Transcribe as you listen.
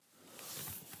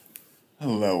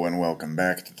Hello and welcome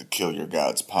back to the Kill Your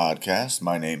Gods podcast.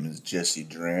 My name is Jesse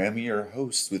Dram, your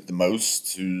host with the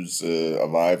most, who's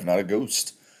alive, not a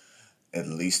ghost, at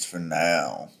least for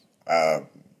now.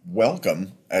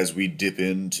 Welcome as we dip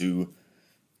into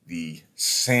the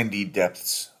sandy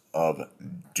depths of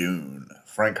Dune.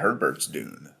 Frank Herbert's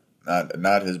Dune,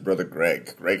 not his brother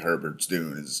Greg. Greg Herbert's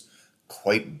Dune is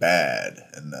quite bad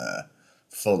and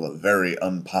full of very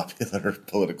unpopular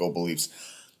political beliefs.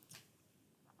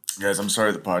 Guys, I'm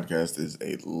sorry the podcast is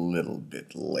a little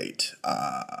bit late.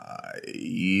 I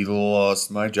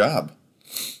lost my job.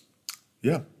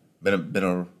 Yeah, been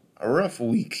a rough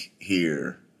week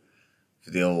here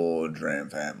for the old Dram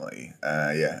family.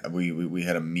 We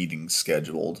had a meeting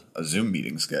scheduled, a Zoom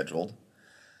meeting scheduled.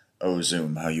 Oh,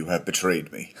 Zoom, how you have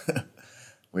betrayed me.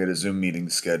 We had a Zoom meeting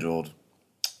scheduled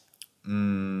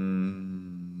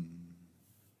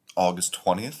August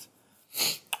 20th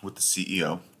with the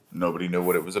CEO. Nobody knew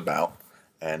what it was about.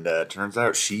 And turns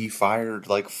out she fired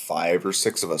like 5 or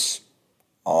 6 of us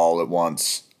all at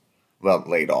once. Well,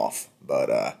 laid off.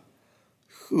 But,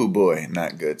 oh boy,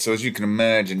 not good. So as you can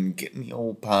imagine, getting the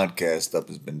old podcast up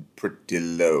has been pretty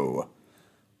low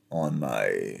on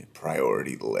my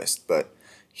priority list. But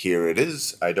here it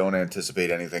is. I don't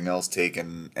anticipate anything else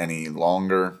taking any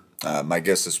longer. My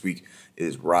guest this week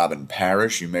is Robin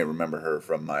Parrish. You may remember her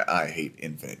from my I Hate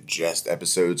Infinite Jest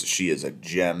episodes. She is a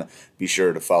gem. Be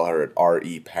sure to follow her at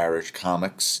R.E. Parrish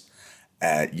Comics.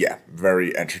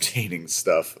 Very entertaining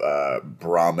stuff.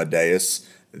 Brahmadeus,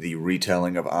 the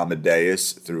retelling of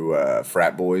Amadeus through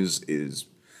Frat Boys, is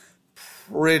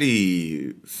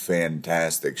pretty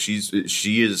fantastic.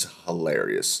 She is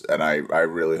hilarious, and I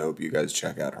really hope you guys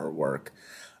check out her work.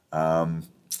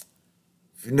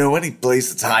 If you know any place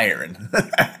that's hiring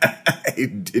a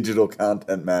digital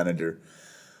content manager,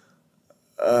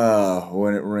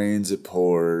 when it rains, it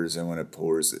pours, and when it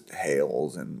pours, it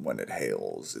hails, and when it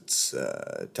hails, it's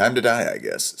time to die, I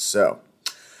guess. So,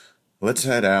 let's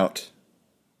head out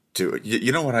to it.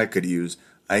 You know what I could use?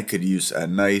 I could use a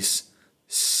nice,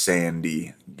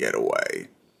 sandy getaway.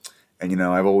 And,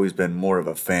 I've always been more of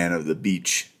a fan of the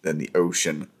beach than the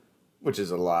ocean, which is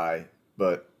a lie.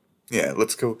 But, yeah,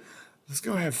 let's go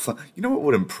have fun. You know what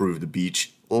would improve the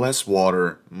beach? Less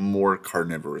water, more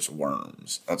carnivorous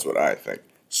worms. That's what I think.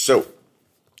 So,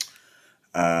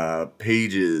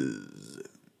 pages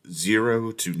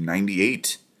 0 to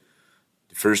 98.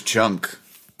 The first chunk.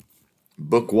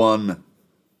 Book 1,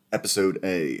 Episode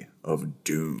A of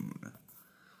Dune.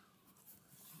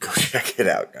 Go check it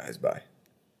out, guys. Bye.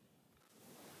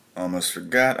 Almost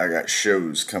forgot, I got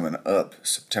shows coming up.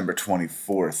 September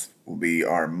 24th will be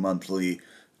our monthly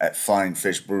at Flying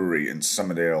Fish Brewery in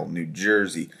Summerdale, New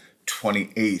Jersey.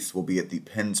 28th will be at the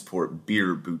Pensport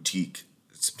Beer Boutique.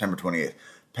 September 28th.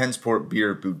 Pensport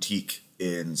Beer Boutique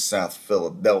in South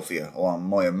Philadelphia along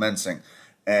Moya Mensing.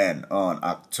 And on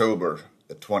October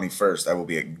the 21st, I will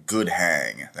be at Good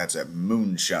Hang. That's at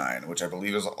Moonshine, which I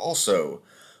believe is also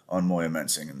on Moya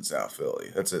Mensing in South Philly.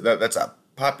 That's a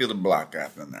popular block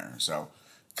happening there. So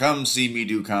come see me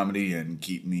do comedy and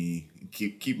keep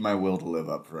my will to live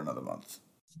up for another month.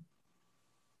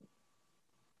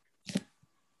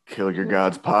 Kill Your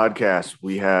Gods podcast.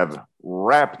 We have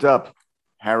wrapped up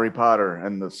Harry Potter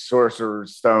and the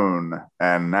Sorcerer's Stone,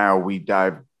 and now we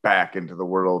dive back into the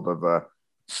world of a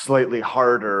slightly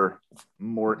harder,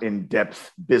 more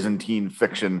in-depth Byzantine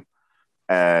fiction.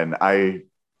 And I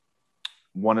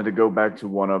wanted to go back to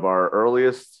one of our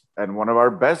earliest and one of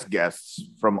our best guests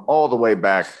from all the way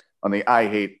back on the I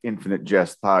Hate Infinite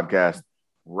Jest podcast.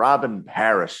 Robin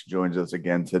Parrish joins us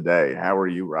again today. How are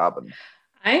you, Robin?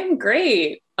 I'm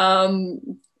great.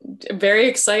 Very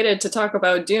excited to talk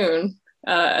about Dune.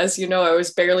 As you know, I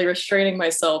was barely restraining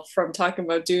myself from talking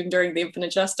about Dune during the Infinite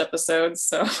Jest episodes.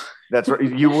 So that's right.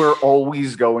 You were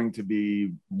always going to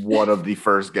be one of the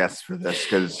first guests for this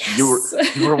because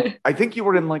yes. you were. I think you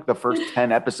were in like the first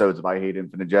 10 episodes of I Hate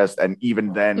Infinite Jest, and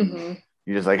even then,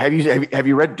 you're just like, have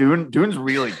you read Dune? Dune's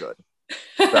really good.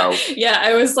 So yeah,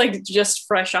 I was like just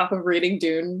fresh off of reading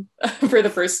Dune for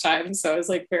the first time, so I was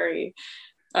like very.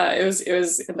 It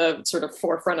was in the sort of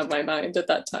forefront of my mind at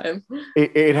that time.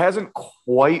 It hasn't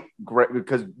quite great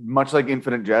because much like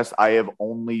Infinite Jest, I have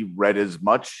only read as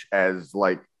much as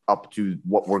like up to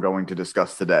what we're going to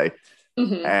discuss today.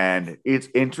 And it's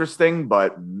interesting,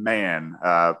 but man,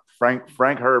 Frank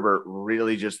Herbert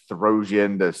really just throws you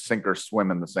into sink or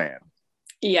swim in the sand.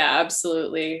 Yeah,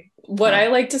 absolutely. What I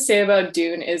like to say about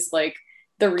Dune is like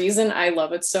the reason I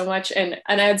love it so much, and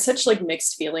I had such like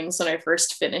mixed feelings when I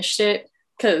first finished it.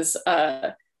 Because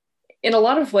in a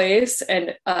lot of ways,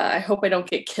 and I hope I don't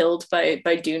get killed by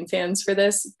Dune fans for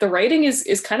this, the writing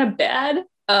is kind of bad.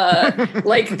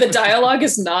 Like the dialogue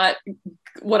is not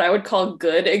what I would call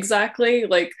good exactly.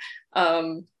 Like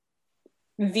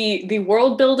the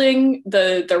world building,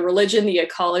 the religion, the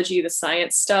ecology, the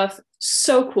science stuff,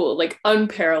 so cool, like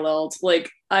unparalleled. Like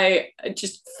I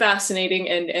just fascinating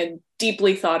and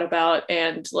deeply thought about,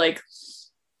 and like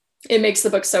it makes the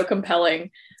book so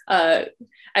compelling.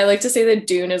 I like to say that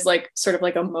Dune is like sort of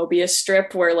like a Mobius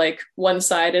strip where like one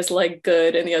side is like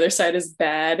good and the other side is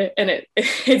bad, and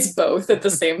it's both at the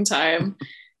same time.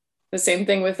 The same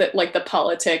thing with it, like the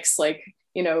politics, like,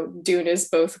 you know, Dune is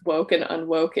both woke and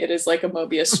unwoke. It is like a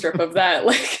Mobius strip of that,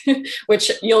 like, which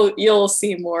you'll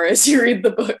see more as you read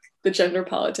the book. The gender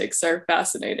politics are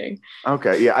fascinating.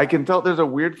 Okay, yeah, I can tell there's a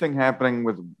weird thing happening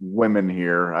with women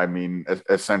here. I mean,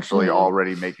 essentially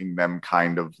already making them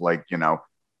kind of like, you know,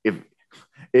 if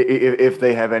if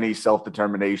they have any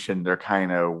self-determination, they're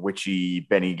kind of witchy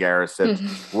Benny Garrison,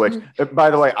 which, by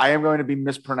the way, I am going to be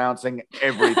mispronouncing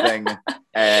everything.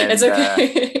 And it's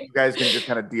okay. You guys can just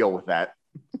kind of deal with that.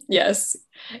 Yes.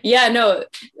 Yeah, no,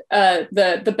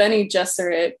 the Benny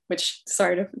Gesserit, which,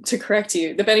 sorry to correct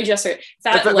you, the Benny Gesserit,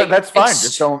 that's fine.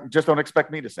 Just don't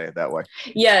expect me to say it that way.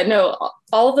 Yeah, no,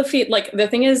 all the feet, like the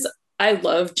thing is, I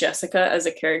love Jessica as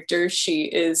a character. She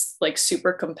is like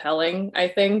super compelling, I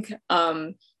think.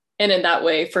 And in that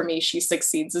way, for me, she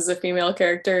succeeds as a female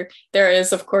character. There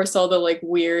is, of course, all the like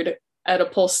weird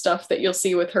Oedipal stuff that you'll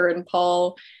see with her and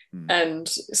Paul. And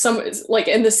some, like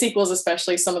in the sequels,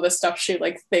 especially, some of the stuff she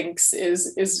like thinks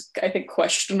is I think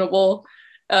questionable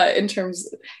in terms.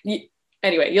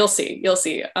 Anyway, you'll see.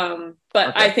 But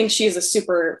okay. I think she's a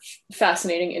super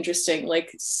fascinating, interesting,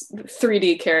 like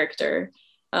 3D character.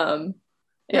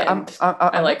 Yeah,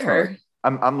 I like her.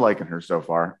 I'm liking her so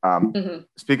far.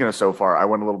 Speaking of so far, I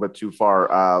went a little bit too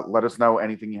far. Let us know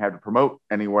anything you have to promote,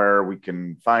 anywhere we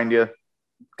can find you.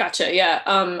 Gotcha. Yeah.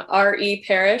 R.E.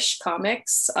 Parrish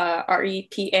Comics,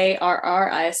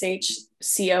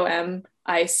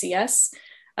 REPARRISHCOMICS.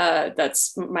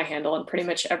 That's my handle on pretty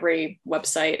much every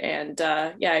website. And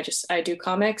yeah, I do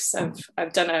comics.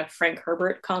 I've done a Frank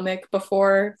Herbert comic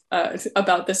before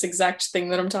about this exact thing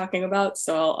that I'm talking about.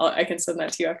 So I can send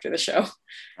that to you after the show.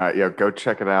 Yeah, go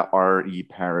check it out. R.E.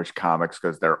 Parrish Comics,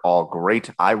 because they're all great.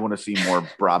 I want to see more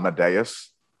Brahmadeus.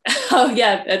 Oh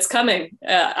yeah, it's coming.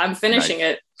 I'm finishing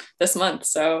it this month.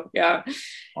 So yeah,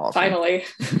 awesome. Finally.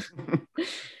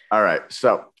 All right.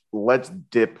 So let's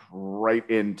dip right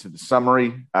into the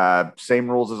summary. Same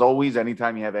rules as always.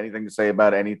 Anytime you have anything to say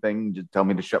about anything, just tell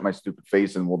me to shut my stupid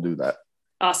face and we'll do that.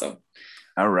 Awesome.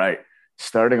 All right.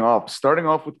 Starting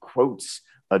off with quotes.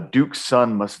 A duke's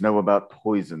son must know about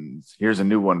poisons. Here's a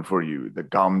new one for you. The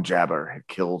gom jabber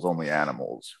kills only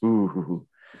animals. Ooh.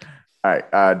 All right.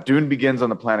 Dune begins on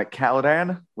the planet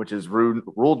Caladan, which is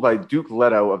ruled by Duke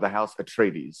Leto of the House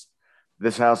Atreides.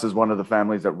 This house is one of the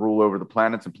families that rule over the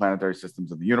planets and planetary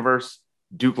systems of the universe.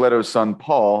 Duke Leto's son,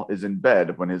 Paul, is in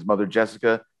bed when his mother,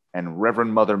 Jessica, and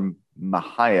Reverend Mother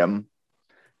Mahayam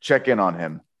check in on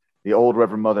him. The old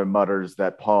Reverend Mother mutters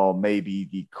that Paul may be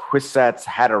the Kwisatz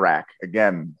Haderach.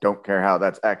 Again, don't care how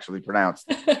that's actually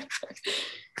pronounced.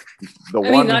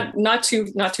 Not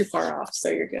too far off, so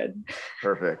you're good.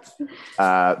 Perfect.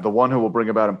 The one who will bring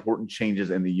about important changes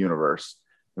in the universe.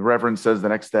 The Reverend says the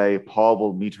next day, Paul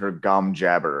will meet her gom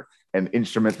jabber, an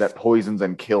instrument that poisons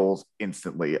and kills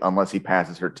instantly unless he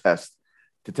passes her test.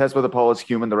 To test whether Paul is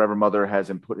human, the Reverend Mother has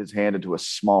him put his hand into a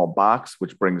small box,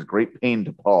 which brings great pain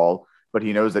to Paul, but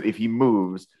he knows that if he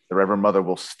moves, the Reverend Mother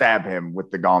will stab him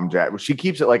with the gom jabber. She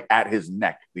keeps it like at his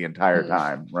neck the entire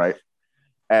time, right?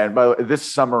 And by the way, this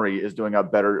summary is doing a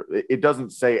better. It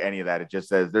doesn't say any of that. It just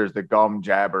says there's the gom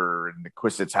jabber and the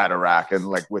Kwisatz Haderach, and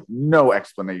like with no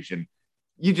explanation,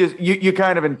 you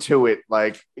kind of intuit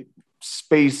like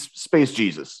space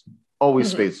Jesus, always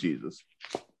space Jesus.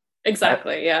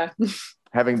 Exactly. Yeah.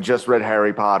 Having just read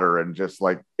Harry Potter and just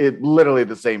like it, literally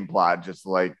the same plot. Just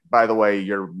like, by the way,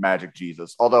 you're magic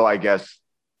Jesus. Although I guess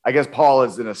Paul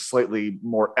is in a slightly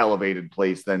more elevated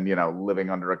place than living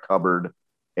under a cupboard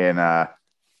in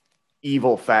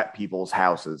evil fat people's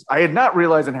houses. I had not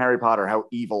realized in Harry Potter how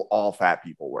evil all fat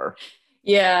people were.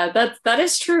 Yeah, that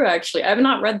is true. Actually, I've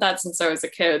not read that since I was a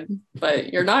kid,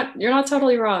 but you're not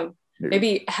totally wrong.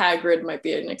 Maybe Hagrid might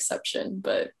be an exception,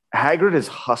 but Hagrid is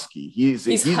husky. He's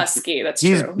husky. That's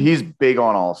true. He's big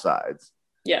on all sides.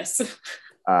 Yes.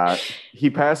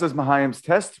 He passes Mahayam's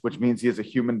test, which means he is a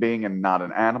human being and not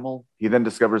an animal. He then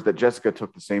discovers that Jessica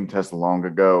took the same test long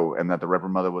ago and that the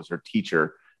Reverend Mother was her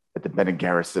teacher at the Bene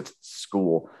Gesserit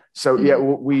school. So yeah,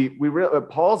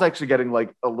 Paul's actually getting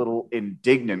like a little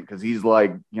indignant because he's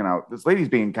like, this lady's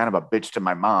being kind of a bitch to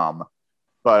my mom.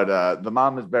 But the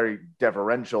mom is very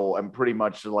deferential and pretty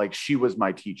much like she was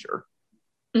my teacher.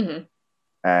 Mm-hmm.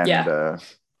 And Yeah.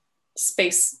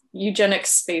 Space eugenics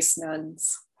space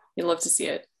nuns. You love to see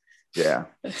it. Yeah.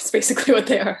 It's basically what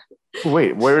they are.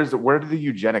 Wait, where do the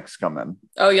eugenics come in?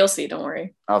 Oh, you'll see. Don't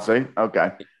worry. I'll see.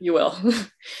 Okay. You will.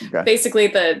 Okay. Basically,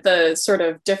 the sort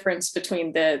of difference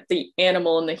between the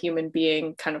animal and the human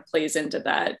being kind of plays into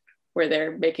that, where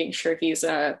they're making sure he's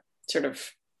a sort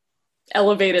of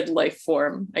elevated life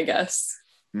form, I guess.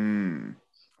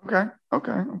 Okay.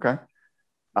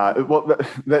 Well,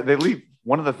 they leave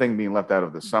one of the things being left out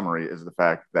of the summary is the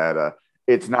fact that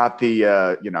it's not the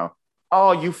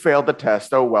oh, you failed the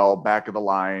test. Oh well, back of the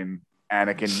line,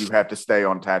 Anakin, you have to stay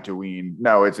on Tatooine.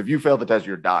 No, it's if you fail the test,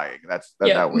 you're dying. That's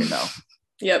how we know.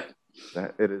 Yep.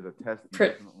 That it is a test you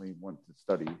definitely want to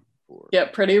study for. Yeah,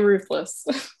 pretty ruthless.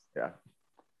 Yeah.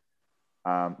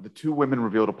 The two women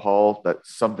reveal to Paul that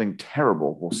something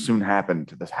terrible will soon happen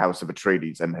to this house of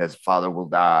Atreides and his father will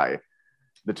die.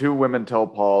 The two women tell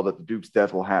Paul that the Duke's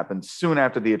death will happen soon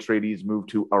after the Atreides move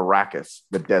to ARRAKIS,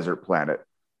 the desert planet,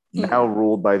 now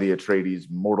ruled by the Atreides'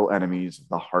 mortal enemies,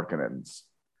 the Harkonnens.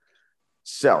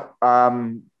 So,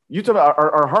 you talk about,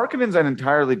 are Harkonnens an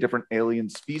entirely different alien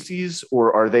species,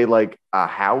 or are they like a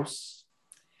house?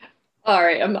 All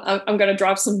right, I'm gonna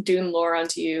drop some Dune lore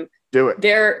onto you. Do it.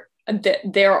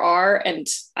 There are, and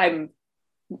I'm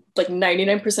like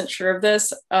 99% sure of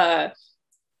this.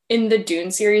 In the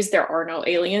Dune series, there are no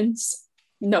aliens.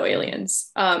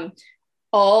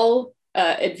 All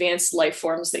advanced life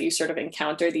forms that you sort of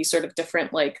encounter, these sort of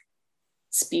different like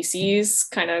species,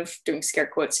 kind of doing scare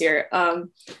quotes here,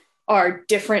 are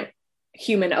different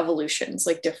human evolutions,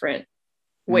 like different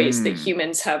ways that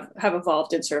humans have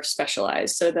evolved and sort of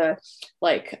specialized. So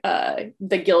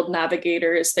the guild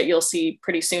navigators that you'll see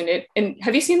pretty soon. And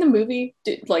have you seen the movie,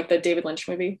 like the David Lynch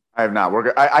movie? I have not.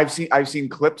 I've seen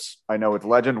clips. I know it's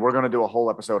legend. We're going to do a whole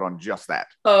episode on just that.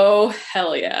 Oh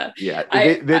hell yeah! Yeah.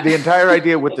 The entire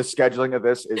idea with the scheduling of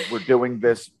this is we're doing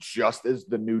this just as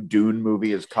the new Dune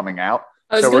movie is coming out.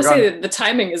 I was going to say that the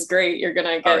timing is great. You're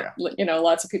going to get,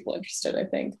 lots of people interested, I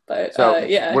think. But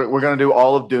yeah. We're going to do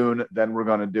all of Dune. Then we're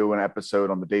going to do an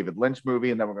episode on the David Lynch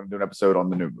movie. And then we're going to do an episode on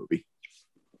the new movie.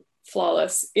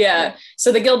 Flawless. Yeah.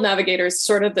 So the Guild Navigators,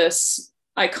 sort of this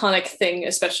iconic thing,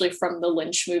 especially from the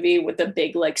Lynch movie with the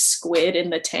big like squid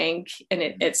in the tank. And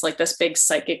it's like this big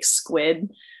psychic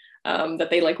squid that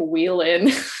they like wheel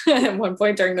in at one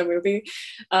point during the movie.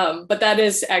 But that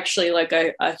is actually like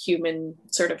a human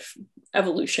sort of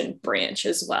evolution branch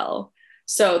as well.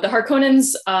 So the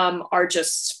Harkonnens are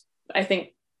just, I think,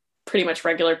 pretty much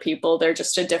regular people. They're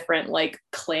just a different like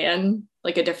clan,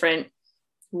 like a different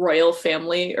royal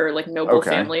family or like noble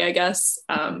family, I guess.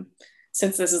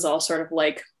 Since this is all sort of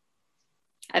like,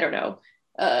 I don't know,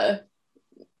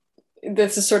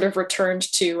 this is sort of returned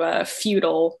to a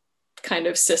feudal kind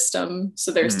of system.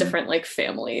 So there's different like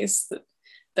families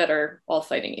that are all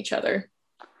fighting each other.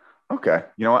 Okay.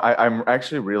 You know, I'm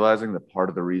actually realizing that part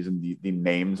of the reason the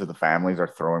names of the families are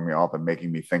throwing me off and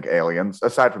making me think aliens,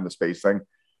 aside from the space thing,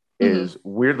 is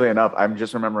weirdly enough, I'm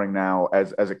just remembering now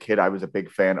as a kid, I was a big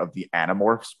fan of the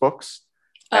Animorphs books.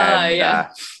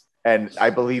 And I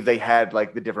believe they had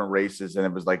like the different races and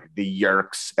it was like the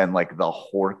Yerks and like the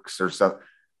Horks or something.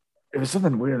 It was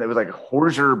something weird. It was like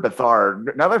Horger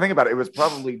Bethar. Now that I think about it, it was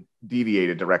probably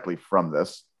deviated directly from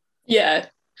this. Yeah.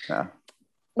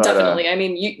 But, definitely. I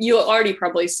mean, you already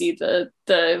probably see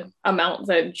the amount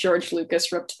that George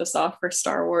Lucas ripped this off for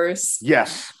Star Wars.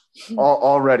 Yes.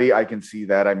 Already I can see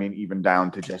that. I mean, even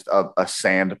down to just a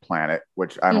sand planet,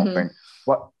 which I don't think.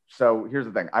 So here's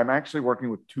the thing. I'm actually working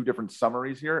with two different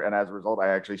summaries here. And as a result, I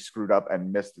actually screwed up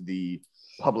and missed the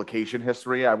publication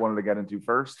history I wanted to get into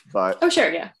first. But oh, sure.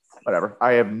 Yeah. Whatever.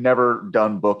 I have never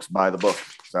done books by the book.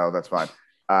 So that's fine.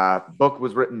 Book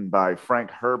was written by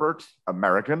Frank Herbert,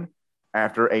 American.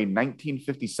 After a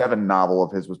 1957 novel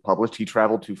of his was published, he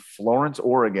traveled to Florence,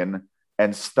 Oregon,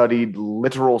 and studied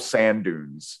literal sand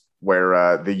dunes,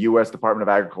 where the U.S. Department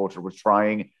of Agriculture was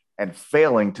trying and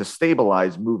failing to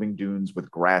stabilize moving dunes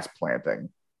with grass planting.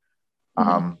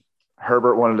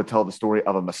 Herbert wanted to tell the story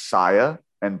of a messiah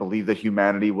and believed that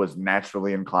humanity was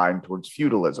naturally inclined towards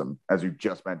feudalism, as you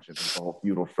just mentioned, the whole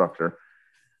feudal structure,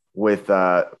 with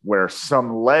where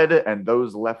some led and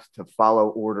those left to follow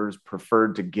orders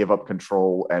preferred to give up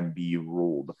control and be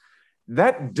ruled.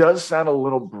 That does sound a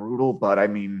little brutal, but I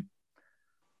mean,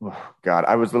 oh God,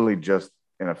 I was literally just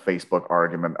in a Facebook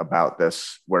argument about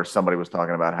this where somebody was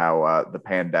talking about how the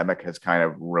pandemic has kind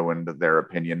of ruined their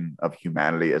opinion of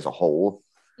humanity as a whole.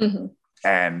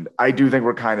 And I do think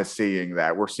we're kind of seeing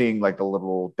that. We're seeing like the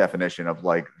literal definition of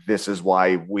like, this is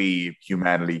why we,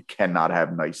 humanity, cannot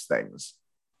have nice things.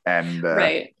 And,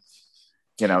 right.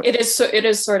 It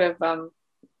is sort of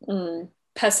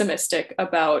pessimistic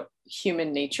about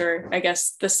human nature, I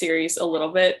guess, the series a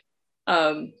little bit.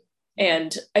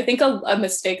 And I think a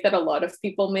mistake that a lot of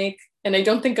people make, and I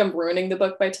don't think I'm ruining the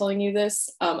book by telling you this,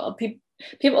 a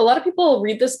lot of people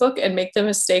read this book and make the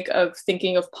mistake of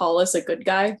thinking of Paul as a good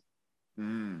guy.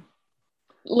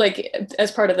 Like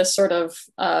as part of this sort of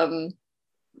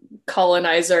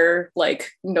colonizer,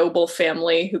 like noble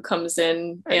family who comes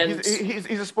in, and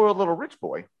he's a spoiled little rich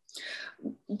boy.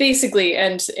 Basically,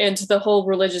 and the whole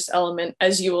religious element,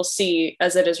 as you will see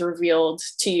as it is revealed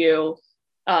to you,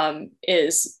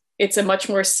 it's a much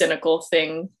more cynical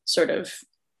thing, sort of,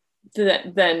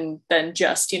 than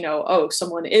just, oh,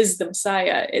 someone is the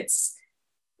Messiah. It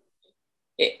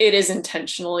is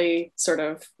intentionally sort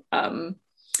of,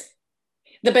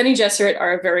 the Bene Gesserit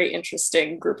are a very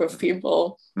interesting group of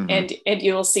people, and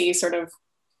you will see sort of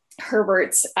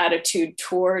Herbert's attitude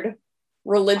toward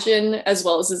religion as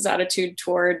well as his attitude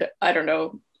toward, I don't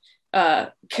know,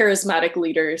 charismatic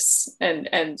leaders,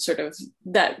 and sort of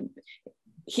that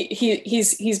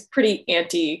he's pretty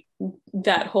anti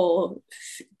that whole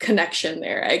connection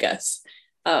there, I guess,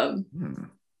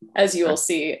 as you will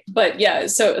see. But yeah,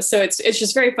 so it's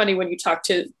just very funny when you talk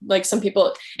to like some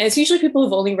people, and it's usually people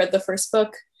who've only read the first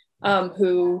book,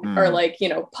 who are like,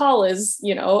 Paul is,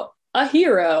 a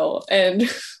hero, and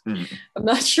I'm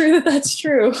not sure that that's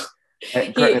true.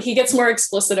 He gets more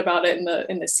explicit about it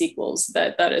in the sequels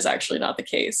that is actually not the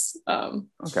case.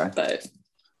 Okay, but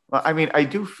well, I mean, I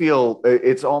do feel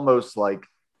it's almost like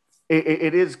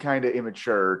it is kind of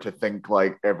immature to think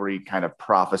like every kind of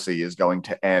prophecy is going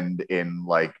to end in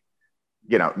like,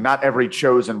 not every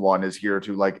chosen one is here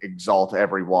to like exalt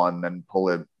everyone and pull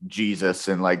a Jesus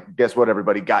and like, guess what,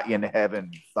 everybody, got you into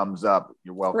heaven, thumbs up,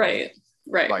 you're welcome. Right.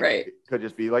 It could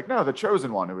just be like, no, the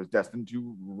chosen one who is destined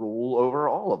to rule over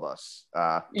all of us.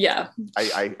 Yeah.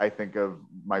 I think of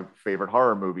my favorite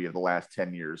horror movie of the last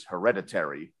 10 years,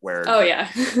 Hereditary, where yeah.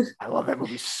 I love that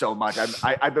movie so much.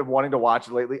 I've been wanting to watch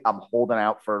it lately. I'm holding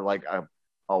out for like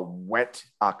a wet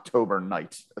October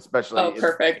night, especially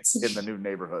perfect. in the new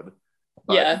neighborhood.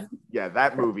 But, yeah,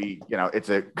 that movie, it's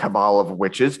a cabal of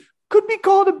witches. Could be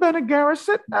called a Bene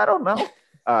Gesserit. I don't know.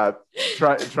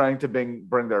 Trying to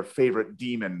bring their favorite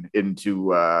demon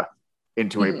into a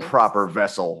proper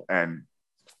vessel, and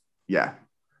yeah,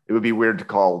 it would be weird to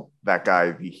call that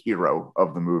guy the hero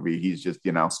of the movie. He's just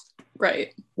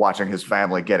right, watching his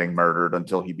family getting murdered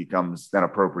until he becomes an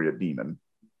appropriate demon,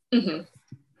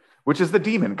 which is the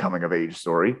demon coming of age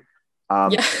story.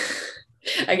 Yeah,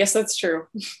 I guess that's true.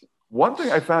 One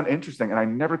thing I found interesting, and I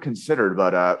never considered,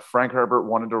 but Frank Herbert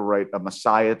wanted to write a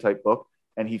Messiah type book.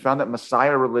 And he found that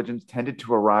Messiah religions tended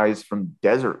to arise from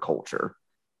desert culture.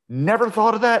 Never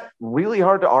thought of that. Really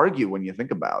hard to argue when you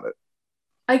think about it.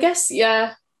 I guess,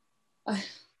 yeah.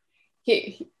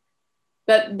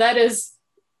 That is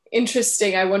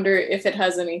interesting. I wonder if it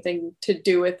has anything to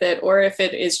do with it, or if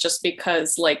it is just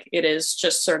because, like, it is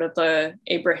just sort of the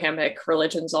Abrahamic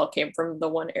religions all came from the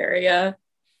one area,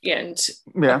 and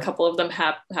a couple of them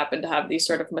happen to have these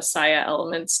sort of Messiah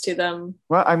elements to them.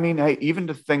 Well, I mean, hey, even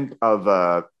to think of,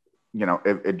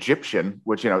 Egyptian,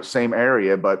 which, same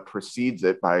area, but precedes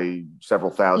it by several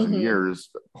thousand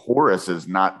years. Horus is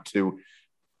not too,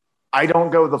 I don't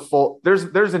go the full, there's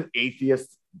an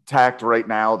atheist tact right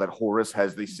now that Horus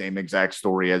has the same exact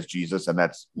story as Jesus, and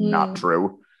that's not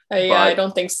true. I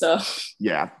don't think so.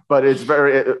 Yeah, but it's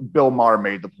Bill Maher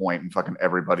made the point, and fucking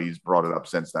everybody's brought it up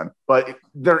since then. But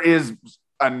there is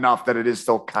enough that it is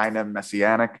still kind of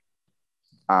messianic.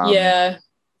 Yeah.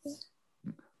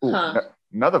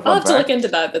 Another fun I'll have fact. to look into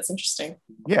that. That's interesting.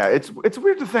 Yeah, it's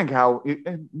weird to think how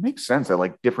it makes sense that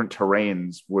like different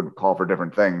terrains would call for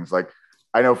different things. Like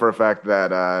I know for a fact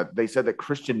that they said that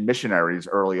Christian missionaries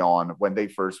early on, when they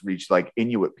first reached like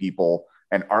Inuit people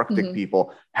and Arctic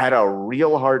people, had a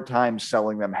real hard time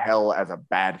selling them hell as a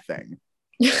bad thing,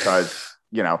 because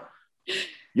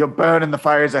you'll burn in the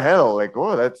fires of hell. Like,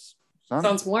 oh, that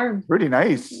sounds warm, pretty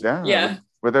nice. Yeah.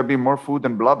 Where there'd be more food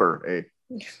than blubber.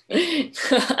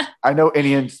 I know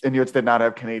Inuits did not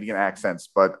have Canadian accents,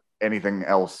 but anything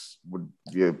else would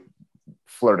be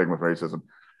flirting with racism.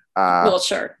 Well,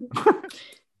 sure.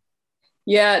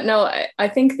 Yeah, no, I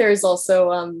think there's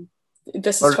also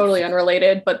this is totally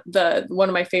unrelated, but one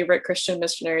of my favorite Christian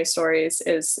missionary stories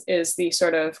is the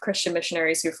sort of Christian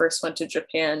missionaries who first went to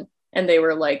Japan, and they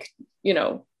were like,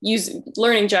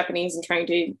 learning Japanese and trying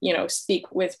to,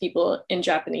 speak with people in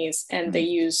Japanese, and they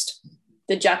used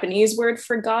the Japanese word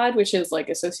for God, which is like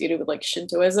associated with like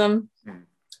Shintoism. Mm.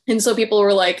 And so people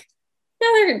were like, yeah,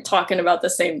 they're talking about the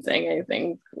same thing, I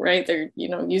think, right? They're,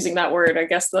 using that word. I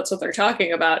guess that's what they're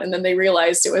talking about. And then they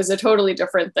realized it was a totally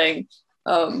different thing,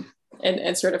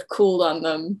 and sort of cooled on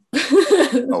them.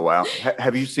 Oh, wow.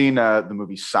 Have you seen the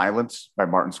movie Silence by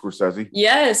Martin Scorsese?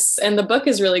 Yes. And the book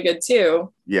is really good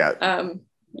too. Yeah.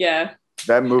 Yeah.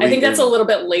 That movie I think that's a little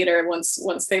bit later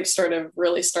once they've sort of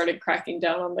really started cracking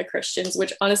down on the Christians,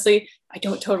 which honestly, I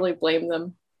don't totally blame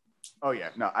them. Oh yeah,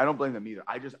 no, I don't blame them either.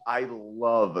 I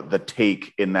love the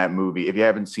take in that movie. If you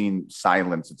haven't seen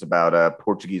Silence, it's about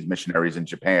Portuguese missionaries in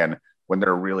Japan when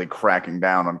they're really cracking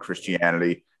down on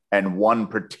Christianity, and one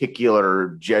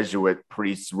particular Jesuit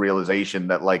priest's realization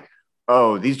that like,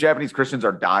 oh, these Japanese Christians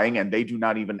are dying and they do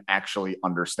not even actually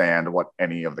understand what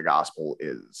any of the gospel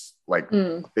is. Like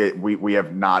we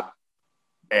have not,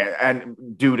 and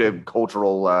due to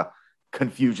cultural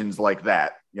confusions like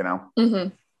that, Mm-hmm.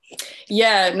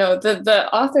 Yeah, no, the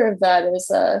author of that is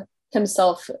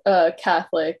himself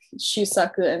Catholic,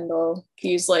 Shusaku Endo.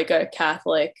 He's like a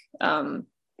Catholic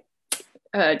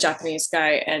Japanese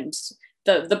guy, and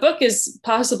the book is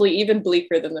possibly even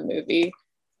bleaker than the movie.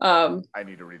 I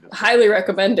need to read this. Highly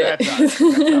recommend it. That's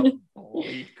a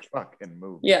bleak fucking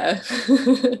movie. Yeah.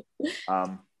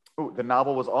 The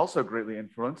novel was also greatly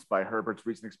influenced by Herbert's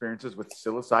recent experiences with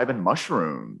psilocybin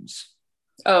mushrooms.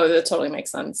 Oh, that totally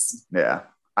makes sense. Yeah.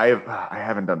 I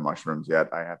haven't done mushrooms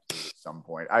yet. I have to at some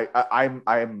point.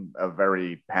 I'm a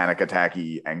very panic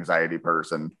attacky anxiety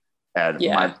person, and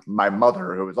my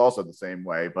mother, who is also the same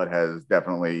way, but has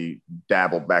definitely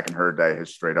dabbled back in her day,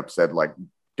 has straight up said like,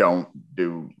 don't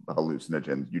do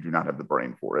hallucinogens. You do not have the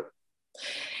brain for it.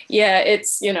 Yeah,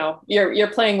 it's you're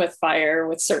playing with fire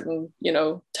with certain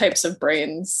types of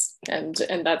brains and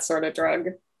that sort of drug.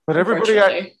 But everybody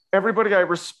I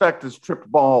respect has tripped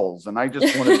balls, and I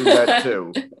just want to do that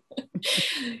too.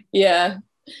 Yeah.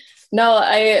 No,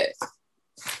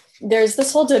 there's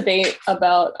this whole debate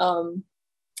about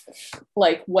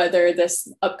like whether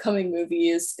this upcoming movie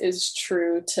is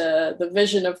true to the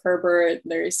vision of Herbert.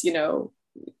 There's,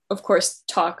 of course,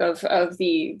 talk of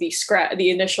the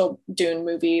initial Dune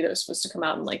movie that was supposed to come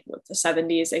out in like the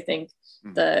 70s, I think,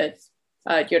 the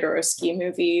Jodorowsky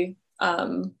movie.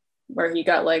 Where he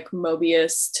got like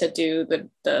Mobius to do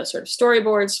the sort of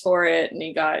storyboards for it. And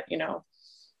he got,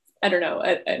 I don't know,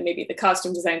 maybe the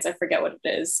costume designs, I forget what it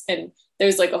is. And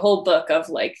there's like a whole book of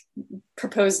like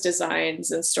proposed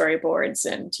designs and storyboards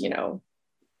and,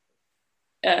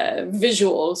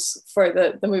 visuals for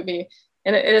the movie.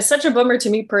 And it is such a bummer to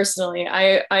me personally.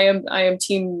 I am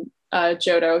team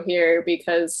Jodo here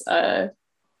because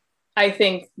I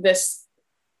think this,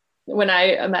 when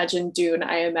I imagine Dune,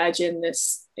 I imagine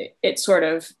this, it's sort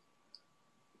of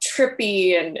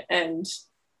trippy and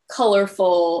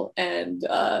colorful, and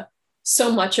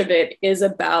so much of it is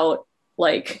about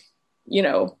like,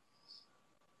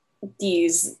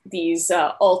 these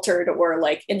altered or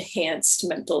like enhanced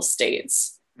mental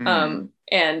states. And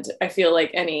I feel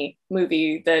like any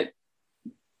movie that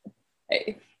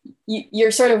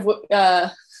you're sort of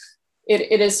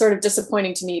it is sort of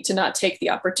disappointing to me to not take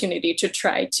the opportunity to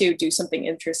try to do something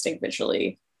interesting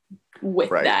visually with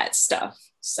that stuff.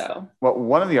 So, well,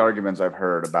 one of the arguments I've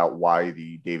heard about why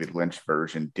the David Lynch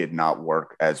version did not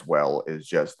work as well is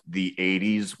just the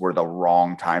 80s were the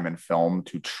wrong time in film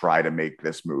to try to make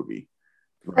this movie.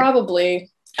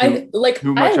 Probably.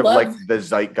 Too much of like the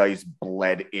zeitgeist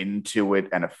bled into it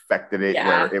and affected it,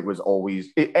 where it was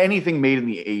always anything made in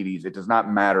the 80s. It does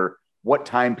not matter what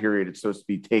time period it's supposed to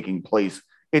be taking place.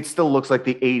 It still looks like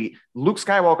the 80s. Luke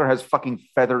Skywalker has fucking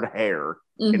feathered hair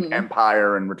in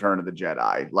Empire and Return of the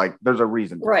Jedi. Like, there's a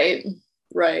reason. Right.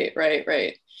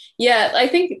 Yeah, I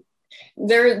think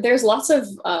there's lots of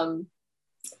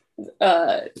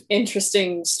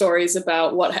interesting stories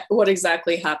about what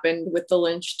exactly happened with the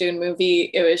Lynch Dune movie.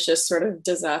 It was just sort of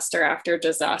disaster after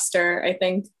disaster, I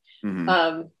think.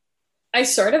 I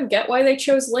sort of get why they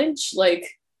chose Lynch. Like,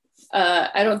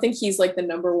 I don't think he's like the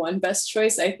number one best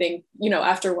choice. I think,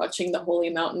 after watching The Holy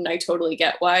Mountain, I totally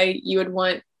get why you would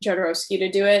want Jodorowsky to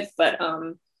do it. But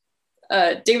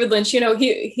David Lynch, he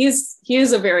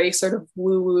is a very sort of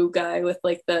woo-woo guy with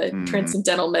like the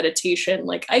transcendental meditation.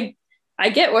 Like I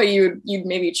get why you'd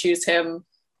maybe choose him,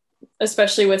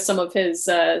 especially with some of his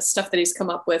stuff that he's come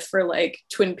up with for like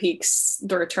Twin Peaks: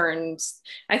 The Returns.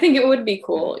 I think it would be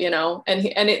cool,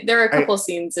 and there are a couple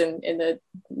scenes in the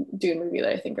Dune movie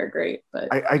that I think are great. But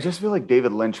I just feel like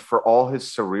David Lynch, for all his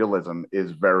surrealism,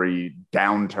 is very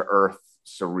down to earth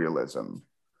surrealism.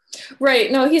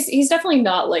 Right. No, he's definitely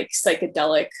not like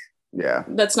psychedelic. Yeah.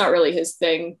 That's not really his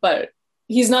thing, but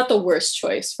he's not the worst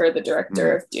choice for the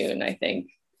director of Dune, I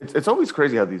think. It's always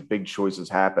crazy how these big choices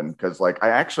happen, because like I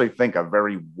actually think a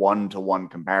very one-to-one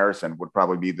comparison would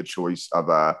probably be the choice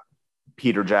of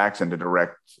Peter Jackson to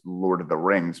direct Lord of the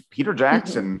Rings. Peter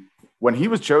Jackson, when he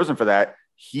was chosen for that,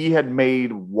 he had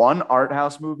made one art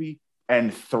house movie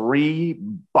and 3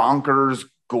 bonkers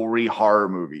gory horror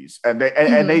movies, and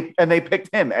they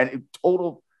picked him. And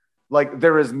total, like,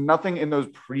 there is nothing in those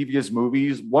previous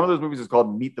movies. One of those movies is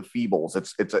called Meet the Feebles.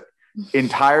 It's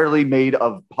entirely made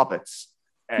of puppets.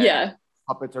 And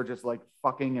puppets are just like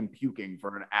fucking and puking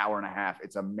for an hour and a half.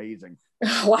 It's amazing.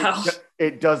 Wow.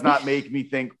 It does not make me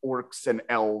think orcs and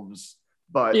elves,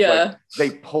 but like, they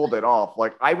pulled it off.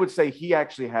 Like, I would say he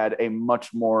actually had a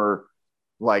much more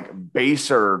like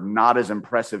baser, not as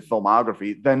impressive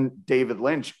filmography than David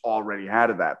Lynch already had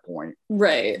at that point.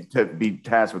 Right. To be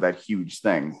tasked with that huge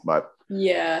thing. But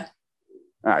yeah.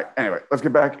 All right. Anyway, let's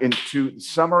get back into the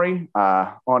summary.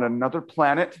 On another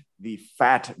planet, the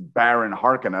fat Baron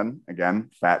Harkonnen, again,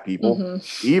 fat people,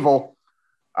 evil.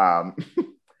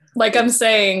 Like I'm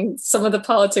saying, some of the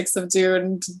politics of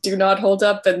Dune do not hold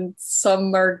up and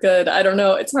some are good. I don't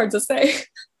know. It's hard to say.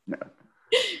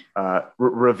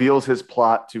 Reveals his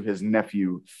plot to his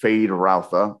nephew, Fade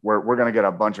Routha. We're going to get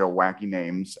a bunch of wacky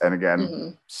names. And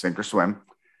again, sink or swim.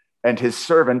 And his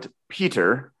servant,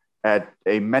 Peter, at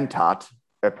a mentat,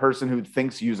 a person who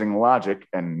thinks using logic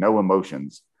and no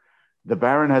emotions. The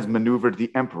Baron has maneuvered the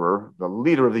Emperor, the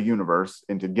leader of the universe,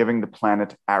 into giving the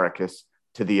planet ARRAKIS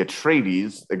to the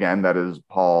Atreides, again, that is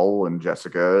Paul and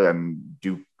Jessica and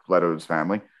Duke Leto's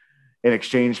family, in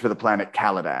exchange for the planet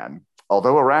Caladan.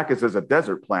 Although ARRAKIS is a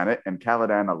desert planet and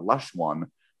Caladan a lush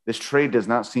one, this trade does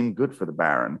not seem good for the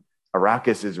Baron.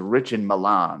 ARRAKIS is rich in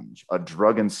melange, a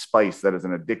drug and spice that is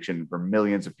an addiction for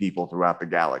millions of people throughout the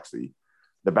galaxy.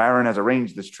 The Baron has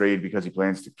arranged this trade because he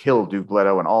plans to kill Duke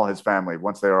Leto and all his family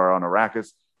once they are on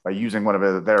ARRAKIS by using one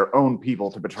of their own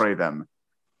people to betray them.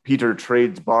 Peter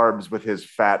trades barbs with his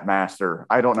fat master.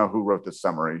 I don't know who wrote this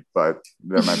summary, but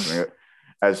they're mentioning it.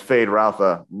 As Fade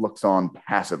Routha looks on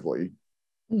passively.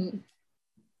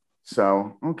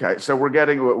 So, okay. So we're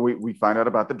getting, we find out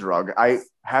about the drug. I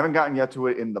haven't gotten yet to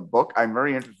it in the book. I'm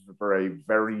very interested for a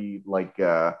very like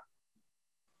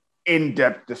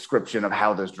in-depth description of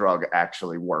how this drug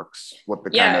actually works, what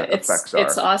the kind of effects are.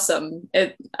 It's awesome.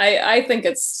 I think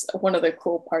it's one of the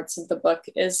cool parts of the book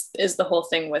is the whole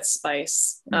thing with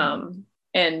spice,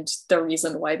 and the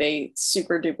reason why they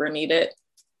super duper need it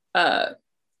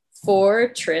for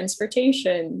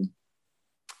transportation.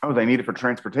 Oh, they need it for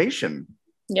transportation.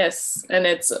 Yes, and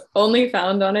it's only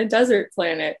found on a desert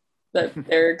planet that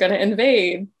they're going to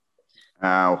invade.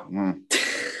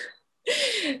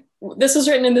 This was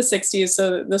written in the 60s,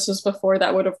 so this was before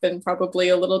that would have been probably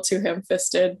a little too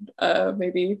ham-fisted,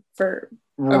 maybe for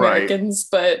Americans,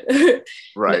 but...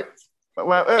 Right.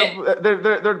 Well,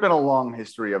 there'd been a long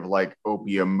history of like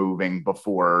opium moving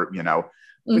before, you know,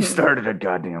 we started a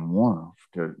goddamn war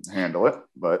to handle it,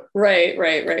 but...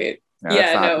 Right.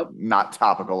 Not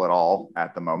topical at all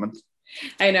at the moment.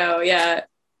 I know, yeah.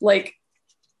 Like,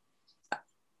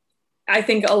 I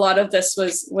think a lot of this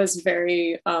was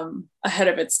very ahead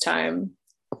of its time,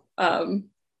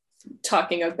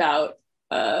 talking about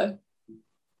the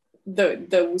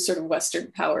sort of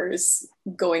Western powers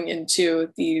going into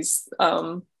these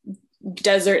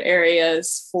desert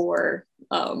areas for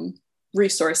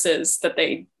resources that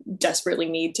they desperately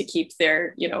need to keep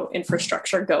their, you know,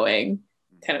 infrastructure going,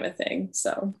 kind of a thing.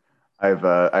 So I've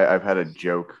had a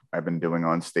joke I've been doing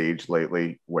on stage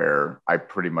lately where I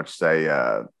pretty much say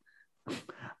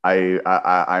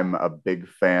I'm a big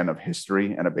fan of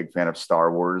history and a big fan of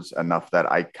Star Wars enough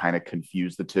that I kind of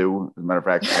confuse the two. As a matter of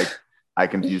fact, I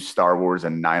confuse Star Wars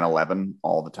and 9/11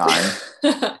 all the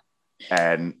time.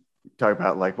 And talk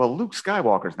about like, well, Luke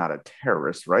Skywalker's not a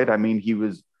terrorist, right? I mean, he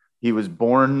was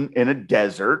born in a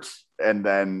desert and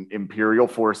then Imperial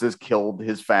forces killed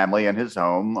his family and his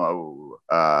home.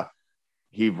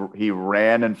 He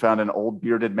ran and found an old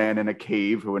bearded man in a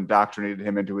cave who indoctrinated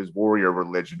him into his warrior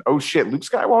religion. Oh shit, Luke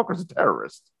Skywalker's a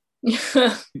terrorist.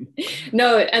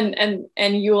 No, and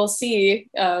you will see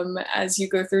as you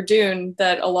go through Dune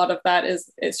that a lot of that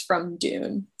is from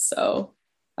Dune. So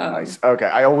nice. Okay.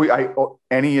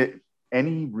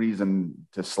 Any reason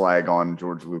to slag on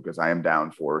George Lucas, I am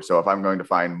down for. So if I'm going to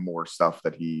find more stuff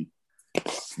that he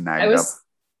snagged up.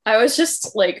 I was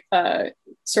just like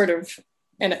sort of.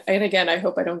 And again, I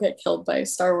hope I don't get killed by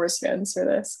Star Wars fans for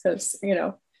this, because, you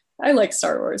know, I like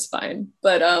Star Wars fine.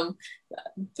 But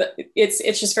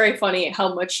it's just very funny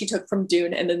how much he took from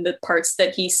Dune and then the parts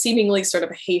that he seemingly sort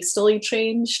of hastily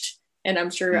changed and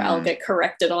I'm sure I'll get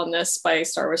corrected on this by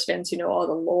Star Wars fans who know all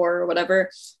the lore or whatever,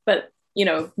 but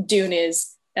Dune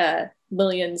is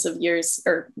millions of years,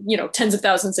 or tens of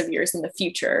thousands of years in the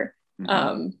future.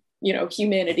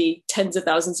 Humanity tens of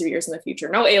thousands of years in the future,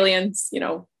 no aliens,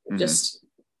 just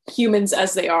humans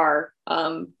as they are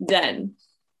then,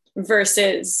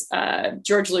 versus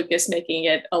George Lucas making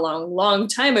it a long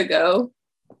time ago,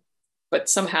 but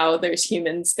somehow there's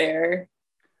humans there,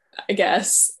 I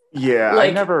guess. Yeah,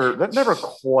 that never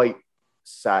quite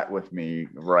sat with me,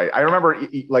 right? I remember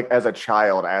like as a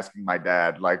child asking my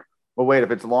dad, like, well, wait,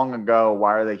 if it's long ago,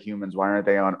 why are they humans? Why aren't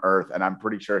they on Earth? And I'm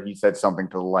pretty sure he said something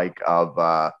to the like of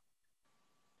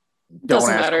don't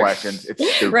ask questions.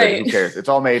 It's stupid. Right. Who cares? It's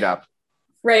all made up.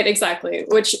 Right, exactly.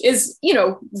 Which is,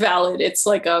 valid. It's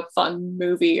like a fun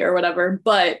movie or whatever,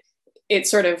 but it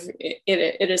sort of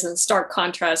it is in stark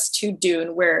contrast to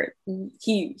Dune, where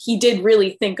he did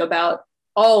really think about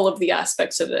all of the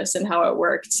aspects of this and how it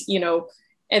worked,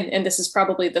 and this is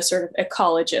probably the sort of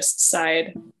ecologist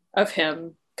side of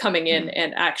him coming in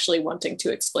and actually wanting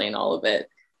to explain all of it.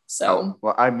 So,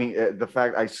 well, I mean, the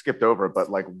fact I skipped over, but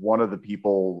like one of the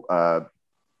people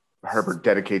Herbert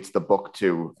dedicates the book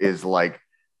to is like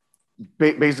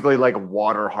basically like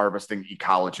water harvesting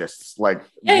ecologists, like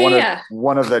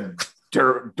one of the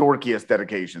dorkiest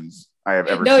dedications I have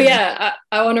ever seen.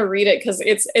 I want to read it because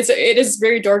it is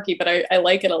very dorky, but I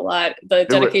like it a lot. The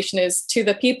dedication is to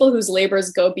the people whose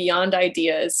labors go beyond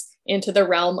ideas into the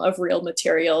realm of real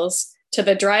materials, to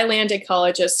the dry land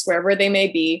ecologists wherever they may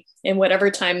be, in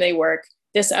whatever time they work.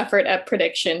 This effort at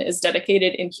prediction is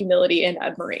dedicated in humility and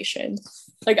admiration.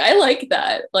 Like, I like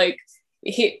that. Like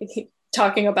he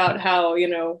talking about how,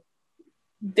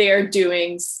 they're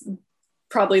doing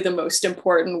probably the most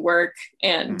important work.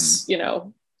 And,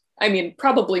 I mean,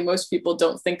 probably most people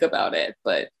don't think about it,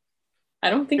 but I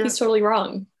don't think he's totally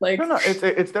wrong. Like, no,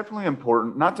 it's definitely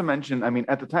important. Not to mention, I mean,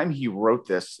 at the time he wrote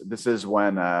this is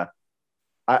when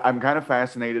I'm kind of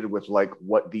fascinated with like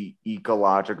what the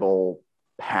ecological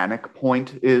panic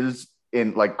point is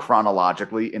in like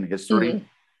chronologically in history.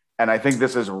 And I think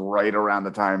this is right around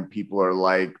the time people are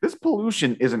like, this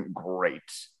pollution isn't great.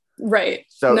 Right.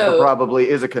 So there probably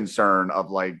is a concern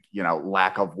of like,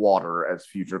 lack of water as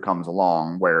future comes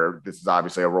along, where this is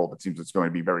obviously a role that seems it's going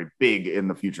to be very big in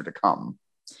the future to come.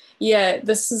 Yeah,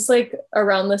 this is like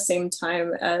around the same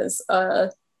time as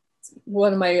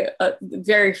one of my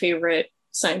very favorite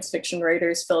science fiction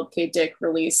writers, Philip K. Dick,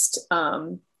 released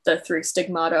the Three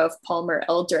Stigmata of Palmer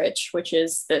Eldritch, which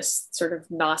is this sort of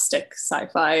Gnostic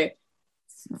sci-fi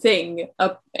thing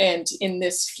and in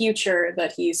this future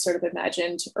that he's sort of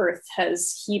imagined, Earth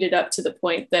has heated up to the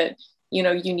point that you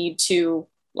need to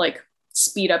like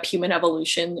speed up human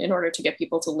evolution in order to get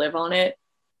people to live on it,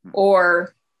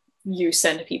 or you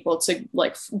send people to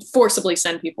like forcibly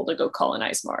send people to go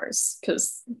colonize Mars,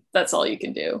 because that's all you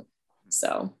can do.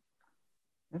 So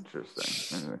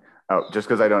interesting. Oh, just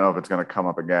because I don't know if it's going to come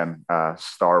up again,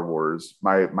 Star Wars.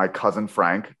 My cousin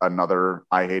Frank, another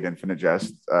I Hate Infinite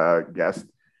Jest guest,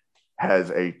 has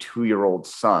a 2-year-old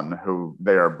son who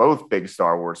they are both big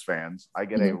Star Wars fans. I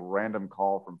get a random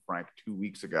call from Frank 2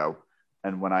 weeks ago,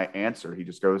 and when I answer, he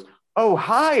just goes, "Oh,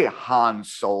 hi, Han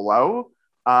Solo.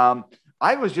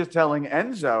 I was just telling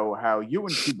Enzo how you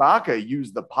and Chewbacca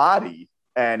use the potty,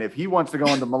 and if he wants to go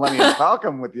into Millennium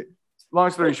Falcon with you." Long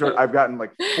story short, I've gotten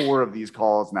like 4 of these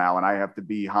calls now, and I have to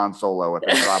be Han Solo at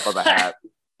the drop of a hat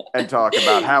and talk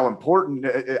about how important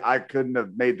I couldn't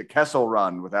have made the Kessel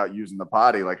Run without using the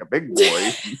potty like a big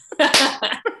boy.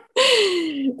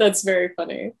 That's very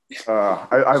funny.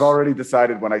 I've already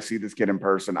decided when I see this kid in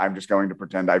person, I'm just going to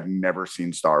pretend I've never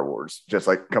seen Star Wars. Just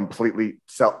like completely.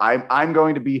 So I'm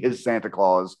going to be his Santa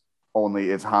Claus, only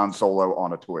it's Han Solo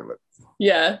on a toilet.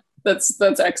 Yeah, that's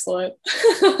excellent.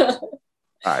 All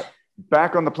right.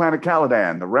 Back on the planet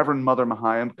Caladan, the Reverend Mother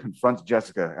Mahayam confronts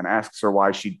Jessica and asks her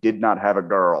why she did not have a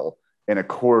girl in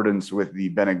accordance with the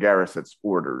Bene Gesserit's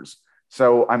orders.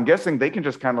 So I'm guessing they can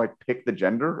just kind of like pick the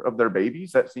gender of their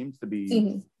babies. That seems to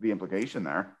be the implication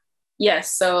there.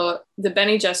 Yes. So the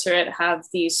Bene Gesserit have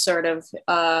these sort of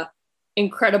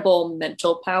incredible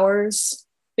mental powers,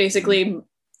 basically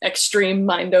extreme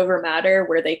mind over matter,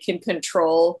 where they can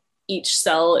control each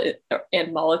cell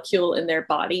and molecule in their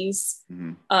bodies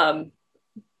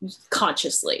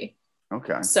consciously.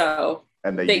 Okay. So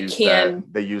and they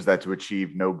use that to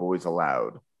achieve no boys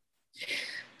allowed.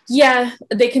 Yeah,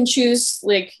 they can choose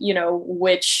like,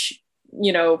 which,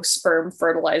 sperm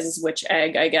fertilizes which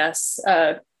egg, I guess.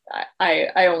 I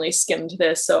only skimmed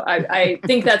this, so I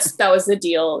think that was the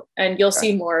deal, and you'll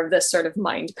see more of this sort of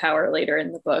mind power later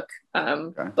in the book.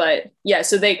 Okay. But yeah,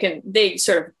 so they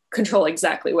sort of control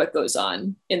exactly what goes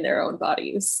on in their own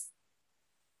bodies.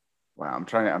 Wow, I'm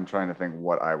trying to think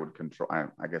what I would control.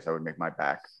 I guess I would make my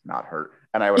back not hurt,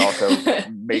 and I would also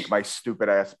make my stupid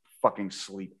ass fucking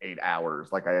sleep 8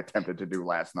 hours like I attempted to do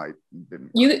last night.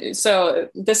 Didn't. So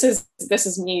this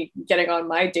is me getting on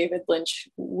my David Lynch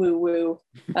woo woo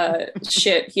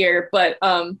shit here, but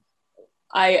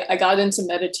I got into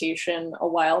meditation a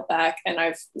while back, and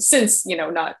I've since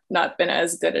not been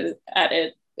as good at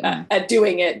it at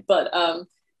doing it, but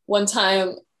one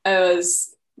time I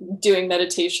was doing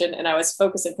meditation and I was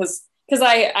focusing because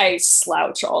I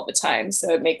slouch all the time,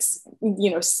 so it makes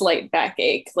slight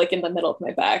backache like in the middle of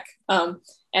my back, and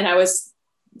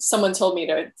someone told me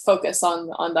to focus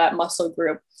on that muscle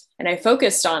group, and I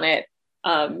focused on it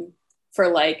for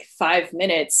like 5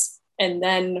 minutes, and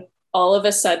then all of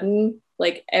a sudden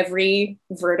like every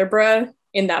vertebra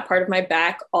in that part of my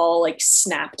back all like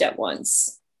snapped at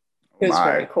once. It was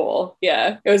very cool.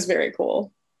 Yeah, it was very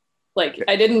cool. Like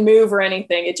I didn't move or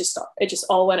anything. It just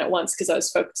all went at once because I was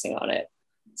focusing on it.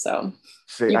 So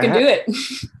you can do it.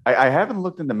 I haven't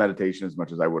looked into meditation as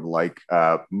much as I would like.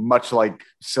 Much like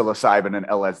psilocybin and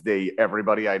LSD,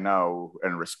 everybody I know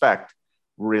and respect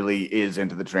really is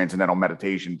into the transcendental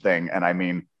meditation thing. And I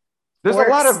mean, there's a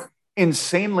lot of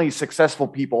insanely successful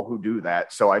people who do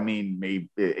that. So I mean, maybe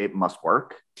it must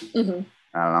work. Mm-hmm.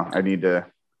 I don't know.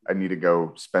 I need to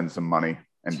go spend some money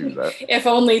and do that. If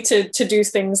only to do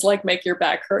things like make your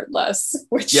back hurt less.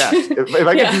 Which if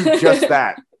I can do just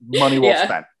that, money well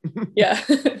spent. Yeah.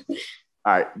 All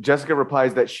right. Jessica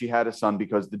replies that she had a son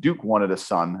because the Duke wanted a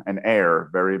son, an heir,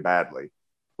 very badly.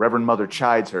 Reverend Mother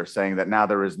chides her, saying that now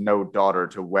there is no daughter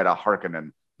to wed a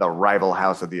Harkonnen, the rival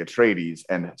house of the Atreides,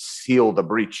 and seal the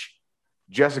breach.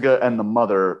 Jessica and the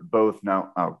mother both know.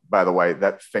 Oh, by the way,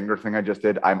 that finger thing I just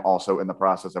did, I'm also in the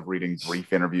process of reading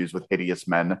brief interviews with hideous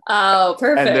men. Oh,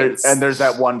 perfect. And there's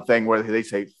that one thing where they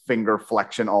say finger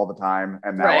flexion all the time.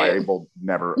 And now I will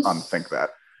never unthink that.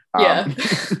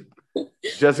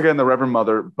 Jessica and the Reverend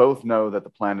Mother both know that the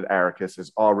planet ARRAKIS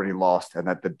is already lost and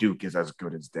that the Duke is as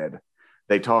good as dead.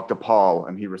 They talk to Paul,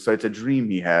 and he recites a dream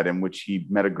he had in which he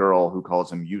met a girl who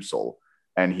calls him Usul.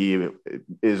 And he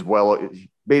is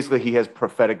basically he has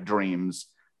prophetic dreams,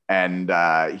 and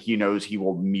he knows he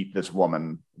will meet this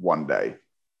woman one day.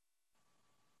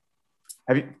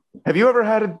 Have you ever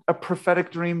had a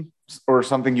prophetic dream or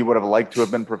something you would have liked to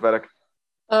have been prophetic?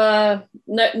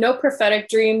 No prophetic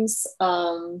dreams.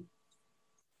 No,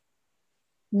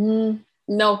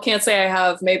 can't say I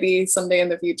have. Maybe someday in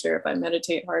the future if I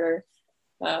meditate harder.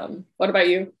 What about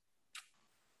you?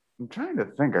 I'm trying to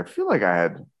think. I feel like I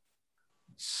had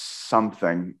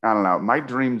something. I don't know. My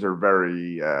dreams are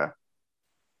very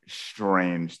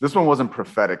strange. This one wasn't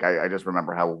prophetic. I just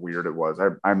remember how weird it was.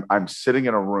 I'm sitting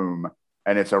in a room,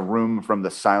 and it's a room from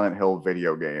the Silent Hill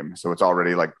video game, so it's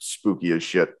already like spooky as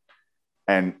shit.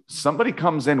 And somebody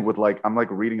comes in with I'm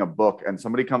reading a book, and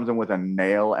somebody comes in with a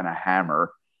nail and a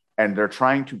hammer, and they're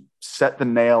trying to set the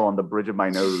nail on the bridge of my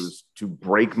nose to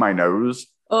break my nose.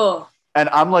 Oh. And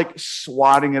I'm like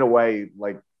swatting it away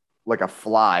like a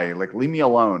fly, like leave me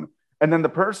alone. And then the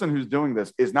person who's doing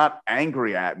this is not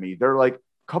angry at me. They're like,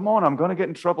 come on, I'm going to get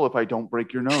in trouble if I don't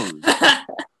break your nose.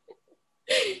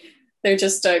 They're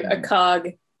just a cog.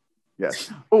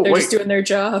 Yes. Oh, they're just doing their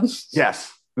job.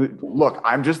 Yes. Look,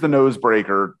 I'm just the nose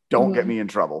breaker. Don't get me in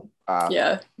trouble.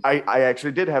 I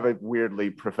actually did have a weirdly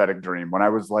prophetic dream. When I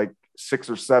was like 6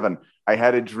 or 7, I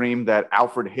had a dream that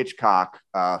Alfred Hitchcock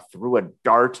threw a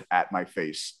dart at my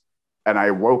face. And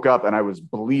I woke up and I was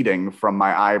bleeding from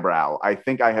my eyebrow. I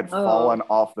think I had fallen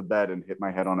off the bed and hit my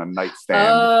head on a nightstand.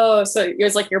 Oh, so it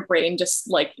was like your brain just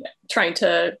like trying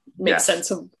to make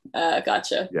sense of.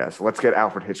 Gotcha. Yeah, so let's get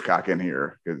Alfred Hitchcock in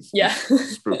here because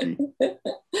spooky.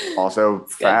 Also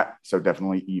fat, so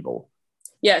definitely evil.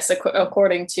 Yes,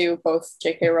 according to both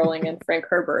J.K. Rowling and Frank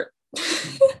Herbert.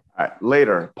 All right,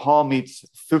 later, Paul meets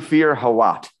Thufir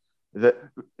Hawat, the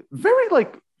very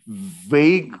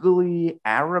vaguely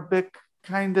Arabic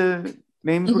kind of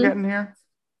names we're getting here.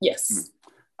 Yes.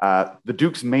 The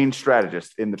Duke's main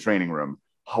strategist in the training room.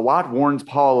 Hawat warns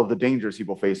Paul of the dangers he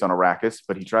will face on Arrakis,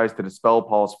 but he tries to dispel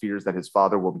Paul's fears that his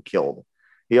father will be killed.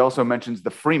 He also mentions the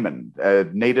Freemen,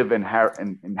 native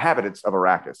inhabitants of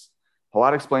Arrakis.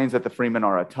 Hawat explains that the Freemen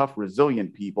are a tough,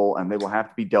 resilient people, and they will have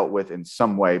to be dealt with in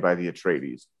some way by the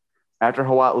Atreides. After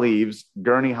Hawat leaves,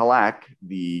 Gurney Halak,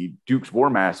 the Duke's War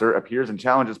Master, appears and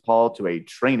challenges Paul to a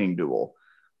training duel.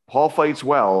 Paul fights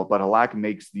well, but Halak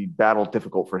makes the battle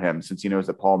difficult for him since he knows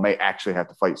that Paul may actually have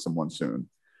to fight someone soon.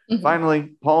 Mm-hmm.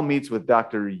 Finally, Paul meets with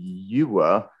Dr.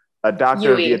 Yua, a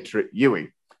doctor of the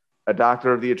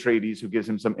Atreides, who gives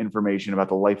him some information about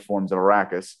the life forms of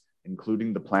Arrakis,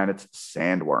 including the planet's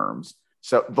sandworms.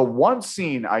 So the one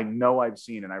scene I know I've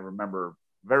seen and I remember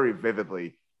very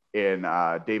vividly in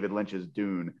David Lynch's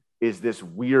Dune is this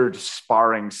weird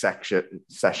sparring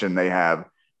session they have,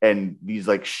 and these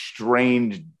like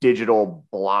strange digital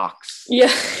blocks.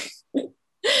 Yeah.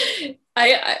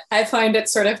 I find it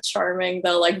sort of charming,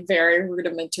 the like very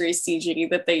rudimentary CG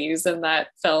that they use in that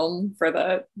film for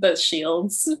the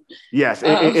shields. Yes,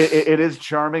 it is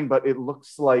charming, but it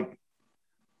looks like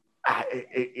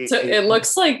it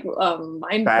looks like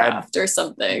Minecraft bad, or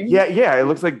something. Yeah, it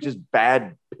looks like just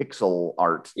bad pixel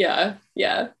art. Yeah.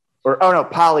 Or no,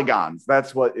 polygons.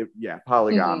 That's what.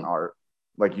 Polygon art,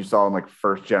 like you saw in like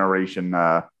first generation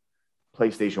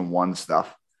PlayStation 1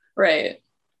 stuff. Right.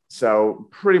 So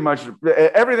pretty much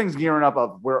everything's gearing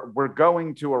up. We're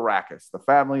going to Arrakis. The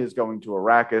family is going to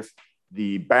Arrakis.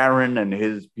 The Baron and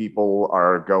his people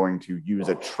are going to use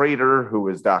a traitor who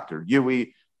is Dr.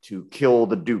 Yui to kill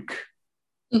the Duke.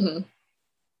 Mm-hmm.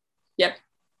 Yep,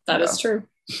 that is true.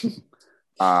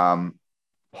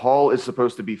 Paul is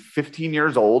supposed to be 15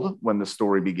 years old when the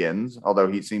story begins, although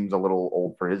he seems a little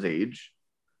old for his age.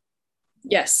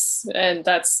 Yes, and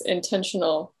that's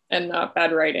intentional and not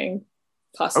bad writing,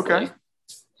 possibly. Okay,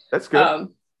 that's good.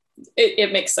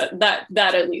 It makes sense. That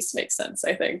at least makes sense,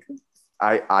 I think.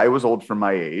 I was old for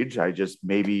my age. I just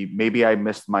maybe I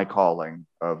missed my calling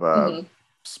of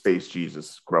Space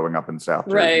Jesus growing up in South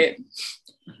Jersey. Right.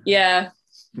 Yeah.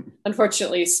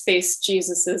 Unfortunately, space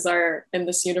Jesuses are in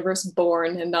this universe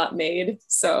born and not made.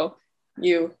 So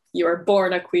you are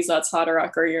born a Kwisatz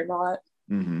Haderach or you're not.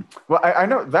 Mm-hmm. Well, I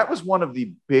know that was one of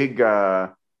the big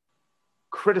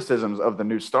criticisms of the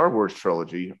new Star Wars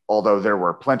trilogy, although there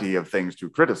were plenty of things to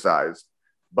criticize.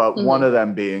 But one of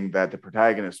them being that the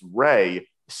protagonist, Rey,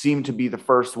 seemed to be the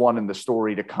first one in the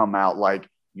story to come out like,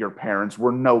 your parents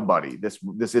were nobody. This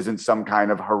isn't some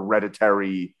kind of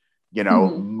hereditary,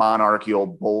 monarchical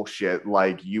bullshit.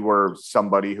 Like you were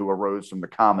somebody who arose from the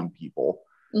common people.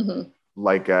 Mm-hmm.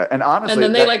 Like, and honestly, and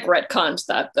then they like retconned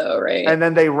that though, right? And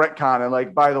then they retcon and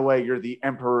like, by the way, you're the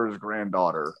emperor's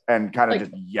granddaughter, and kind of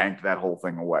just yanked that whole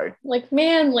thing away. Like,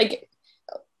 man, like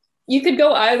you could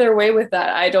go either way with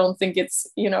that. I don't think it's,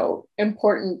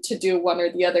 important to do one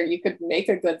or the other. You could make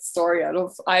a good story out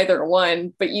of either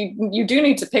one, but you do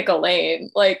need to pick a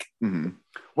lane. Like,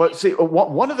 well, see,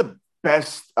 one of the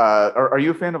best. Are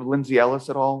you a fan of Lindsay Ellis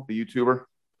at all, the YouTuber?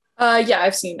 Yeah,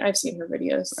 I've seen her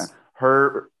videos.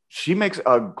 She makes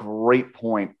a great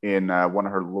point in one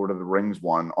of her Lord of the Rings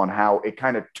one on how it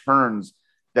kind of turns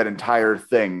that entire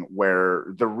thing where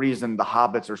the reason the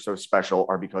hobbits are so special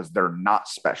are because they're not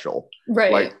special.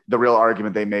 Right. Like the real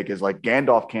argument they make is like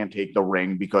Gandalf can't take the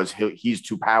ring because he's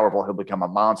too powerful. He'll become a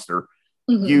monster.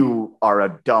 Mm-hmm. You are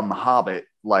a dumb hobbit.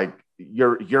 Like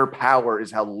your power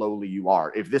is how lowly you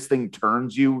are. If this thing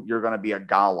turns you, you're going to be a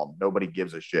golem. Nobody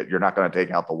gives a shit. You're not going to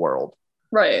take out the world.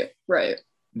 Right.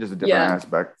 Just a different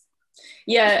aspect.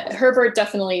 Yeah, Herbert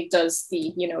definitely does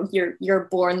the, you're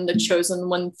born the chosen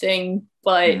one thing,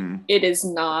 but it is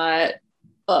not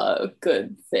a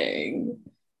good thing.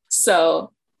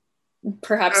 So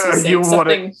perhaps he's saying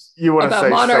something about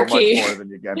monarchy. So much more than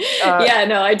you can. Yeah,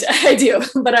 no, I do,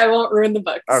 but I won't ruin the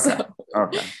book. Okay. So.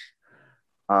 Okay.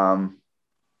 All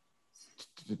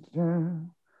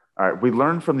right. We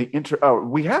learned from the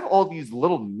we have all these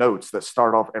little notes that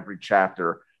start off every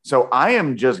chapter. So I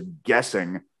am just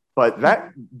guessing, but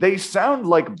that they sound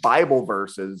like Bible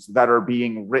verses that are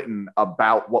being written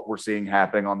about what we're seeing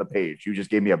happening on the page. You just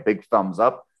gave me a big thumbs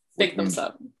up. Big thumbs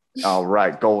up. All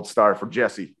right. Gold star for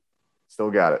Jesse. Still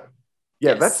got it.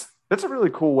 Yeah, yes. That's a really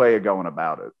cool way of going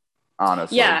about it,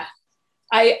 honestly. Yeah.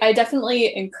 I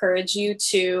definitely encourage you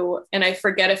to, and I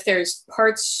forget if there's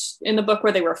parts in the book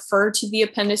where they refer to the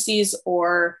appendices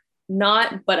or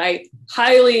not, but I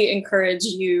highly encourage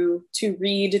you to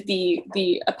read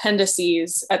the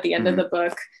appendices at the end of the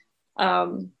book,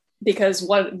 because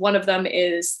one of them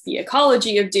is the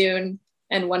ecology of Dune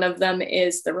and one of them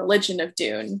is the religion of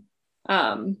Dune.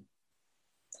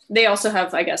 They also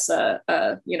have, I guess, a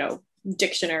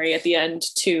dictionary at the end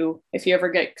too. If you ever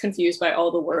get confused by all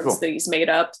the words that he's made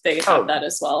up, they have that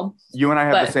as well. You and I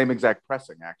have the same exact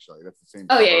pressing, actually. That's the same.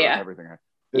 Oh yeah. Everything.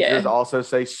 Does also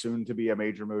say soon to be a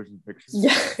major motion picture.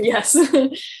 Yeah. Yes.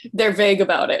 They're vague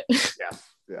about it. Yes.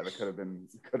 Yeah. That could have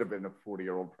been a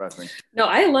 40-year-old pressing. No,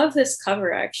 I love this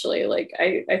cover actually. Like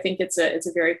I think it's a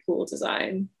very cool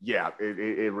design. Yeah.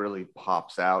 It really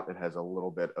pops out. It has a little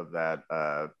bit of that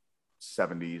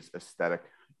 70s aesthetic.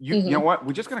 You know what?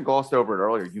 We just kind of glossed over it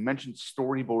earlier. You mentioned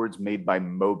storyboards made by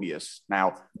Mobius.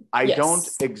 Now, I don't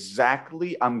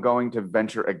exactly, I'm going to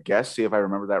venture a guess, see if I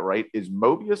remember that right. Is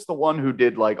Mobius the one who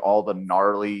did like all the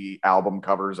gnarly album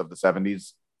covers of the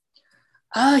 70s?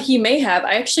 He may have.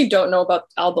 I actually don't know about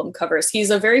album covers. He's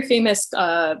a very famous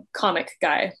comic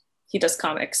guy. He does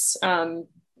comics.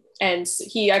 And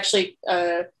he actually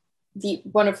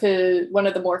one of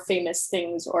the more famous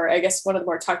things, or I guess one of the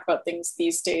more talked about things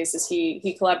these days, is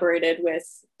he collaborated with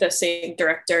the same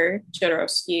director,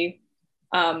 Jodorowsky,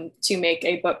 to make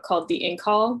a book called The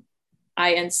Incal,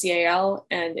 Incal,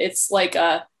 and it's like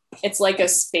a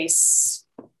space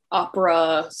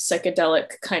opera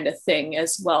psychedelic kind of thing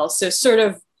as well. So sort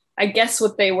of, I guess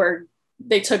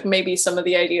they took maybe some of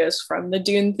the ideas from the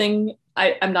Dune thing.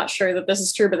 I'm not sure that this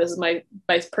is true, but this is my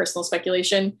personal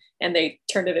speculation, and they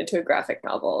turned it into a graphic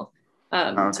novel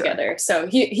together. So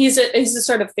he's a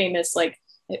sort of famous, like,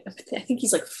 I think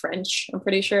he's like French, I'm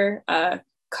pretty sure,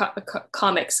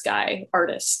 comics guy,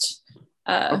 artist.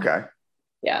 Okay.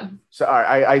 Yeah. So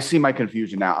I see my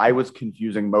confusion now. I was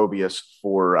confusing Mobius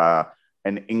for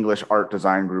an English art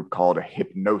design group called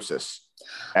Hypnosis.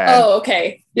 And,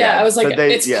 okay. Yeah, I was like,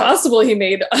 it's possible he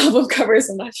made album covers.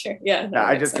 I'm not sure. Yeah.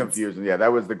 I just confused them. Yeah,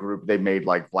 that was the group. They made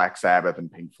like Black Sabbath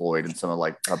and Pink Floyd and some of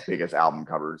like the biggest album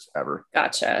covers ever.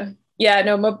 Gotcha. Yeah,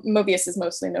 no, Mobius is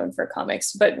mostly known for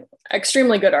comics, but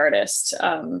extremely good artist.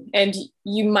 And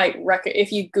you might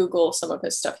if you Google some of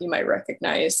his stuff, you might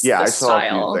recognize the I style. saw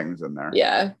a few things in there.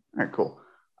 Yeah. All right, cool.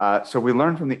 So we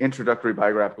learned from the introductory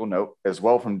biographical note, as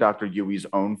well from Dr. Yui's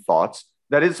own thoughts.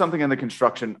 That is something in the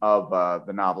construction of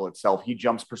the novel itself. He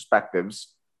jumps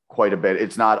perspectives quite a bit.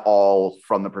 It's not all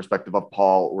from the perspective of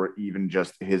Paul or even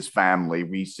just his family.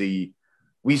 We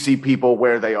see people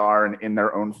where they are and in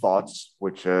their own thoughts,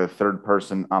 which third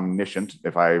person omniscient,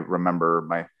 if I remember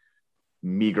my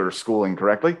meager schooling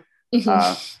correctly.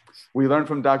 We learn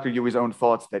from Dr. Yui's own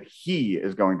thoughts that he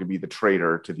is going to be the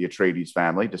traitor to the Atreides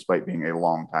family, despite being a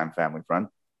longtime family friend.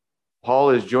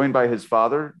 Paul is joined by his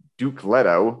father, Duke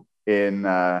Leto, in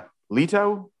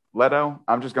Leto.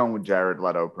 I'm just going with Jared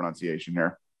Leto pronunciation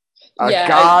here.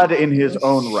 God in his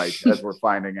own right, as we're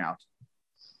finding out.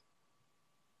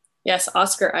 Yes,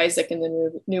 Oscar Isaac in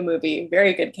the new movie.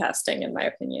 Very good casting, in my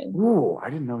opinion. Ooh, I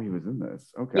didn't know he was in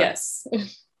this. Okay. Yes.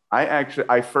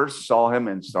 I first saw him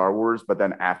in Star Wars, but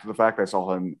then after the fact, I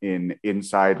saw him in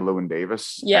Inside Llewyn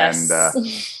Davis. Yes. And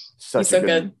he's so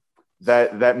good.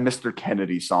 That Mr.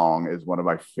 Kennedy song is one of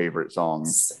my favorite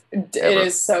songs. It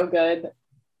is so good.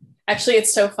 Actually,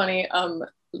 it's so funny.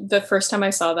 The first time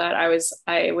I saw that,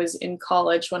 I was in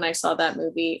college when I saw that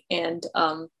movie, and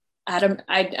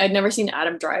I'd never seen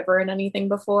Adam Driver in anything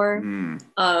before.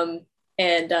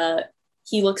 And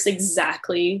he looks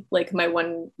exactly like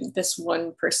this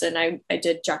one person I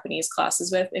did Japanese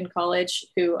classes with in college,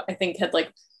 who I think had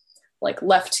like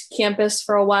left campus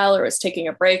for a while or was taking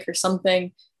a break or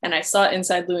something. And I saw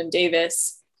Inside Llewyn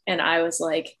Davis, and I was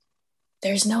like,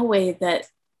 there's no way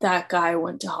that guy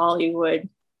went to Hollywood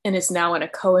and is now in a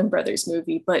Coen Brothers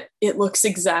movie, but it looks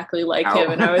exactly like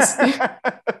him. And I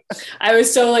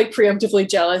was so like preemptively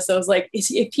jealous. I was like,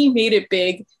 if he made it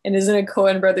big and is in a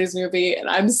Coen Brothers movie and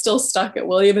I'm still stuck at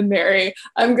William and Mary,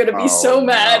 I'm going to be so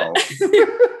mad.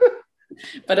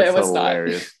 But it was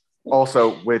hilarious. Not.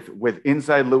 Also, with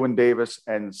Inside Llewyn Davis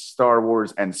and Star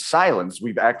Wars and Silence,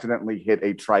 we've accidentally hit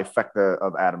a trifecta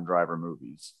of Adam Driver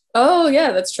movies. Oh,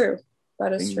 yeah, that's true.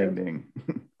 That is ding, true. Ding,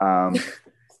 ding.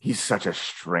 He's such a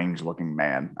strange looking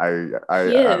man. He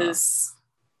is.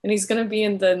 And he's going to be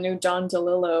in the new Don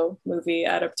DeLillo movie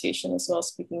adaptation as well,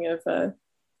 speaking of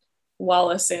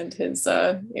Wallace and his,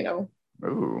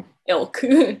 ilk.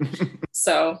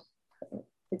 So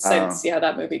excited to see how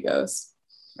that movie goes.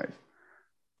 Nice.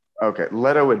 Okay,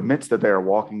 Leto admits that they are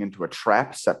walking into a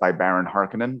trap set by Baron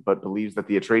Harkonnen, but believes that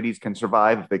the Atreides can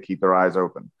survive if they keep their eyes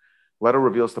open. Leto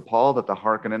reveals to Paul that the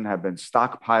Harkonnen have been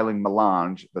stockpiling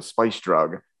melange, the spice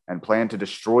drug, and plan to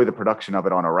destroy the production of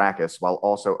it on Arrakis while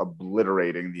also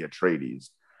obliterating the Atreides.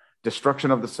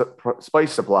 Destruction of the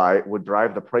spice supply would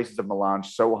drive the prices of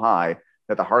melange so high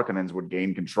that the Harkonnens would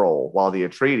gain control, while the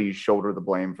Atreides shoulder the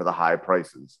blame for the high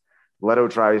prices. Leto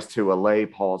tries to allay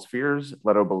Paul's fears.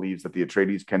 Leto believes that the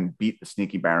Atreides can beat the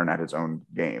sneaky Baron at his own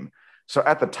game. So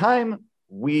at the time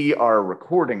we are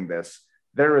recording this,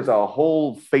 there is a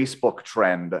whole Facebook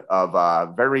trend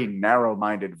of very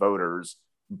narrow-minded voters.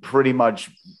 Pretty much,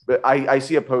 I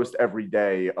see a post every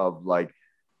day of like,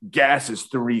 gas is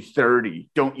 $3.30.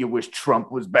 Don't you wish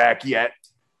Trump was back yet?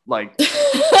 Like,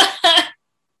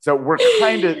 so we're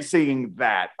kind of seeing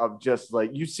that of just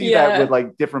like, you see that with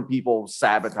like different people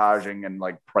sabotaging and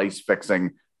like price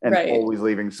fixing and always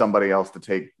leaving somebody else to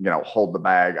take, hold the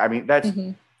bag. I mean,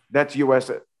 that's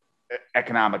U.S.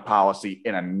 economic policy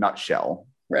in a nutshell.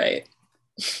 Right.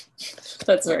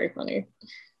 That's very funny.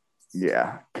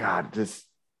 Yeah. God, there's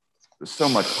so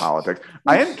much politics.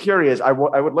 I am curious. I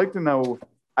would like to know.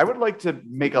 I would like to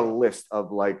make a list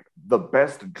of like the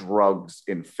best drugs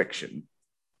in fiction.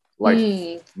 Like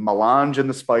melange and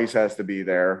the spice has to be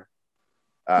there.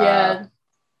 Yeah.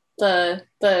 The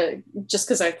just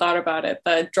because I thought about it,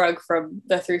 the drug from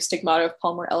the Through Stigmata of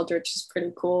Palmer Eldritch is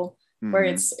pretty cool. Where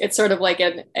it's sort of like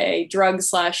a drug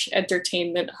 /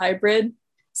 entertainment hybrid.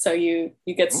 So you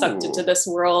get sucked into this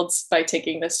world by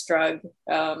taking this drug,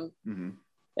 and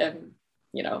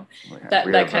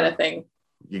that kind of thing.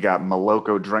 You got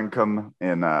Moloko Drinkum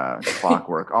in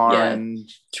Clockwork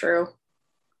Orange. Yeah, true.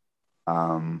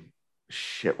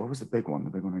 Shit, what was the big one?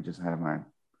 The big one I just had in mind.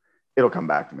 It'll come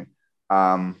back to me.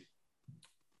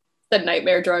 The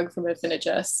nightmare drug from Infinite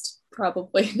Jest.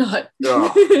 Probably not.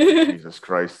 Oh, Jesus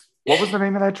Christ. What was the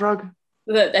name of that drug?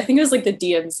 I think it was like the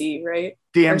DMZ, right?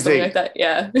 DMZ. Or something like that,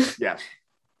 yeah. Yes.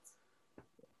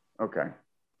 Okay.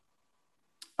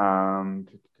 Soon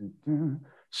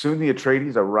the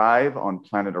Atreides arrive on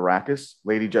planet ARRAKIS.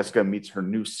 Lady Jessica meets her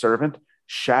new servant,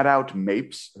 Shout Out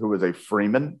Mapes, who is a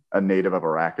freeman, a native of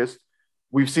ARRAKIS.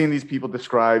 We've seen these people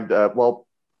described,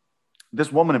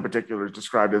 this woman in particular is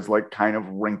described as like kind of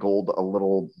wrinkled, a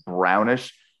little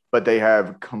brownish, but they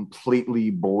have completely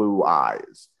blue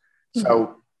eyes.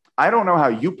 So I don't know how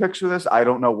you picture this. I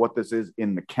don't know what this is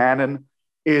in the canon.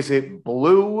 Is it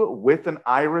blue with an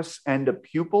iris and a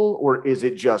pupil, or is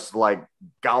it just like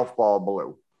golf ball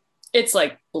blue? It's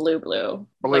like blue.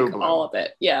 All of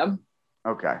it. Yeah.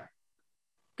 Okay.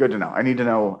 Good to know. I need to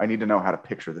know how to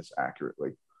picture this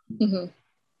accurately.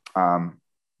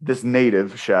 This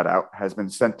native, Shout Out, has been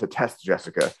sent to test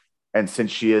Jessica, and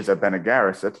since she is a Bene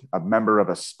Gesserit, a member of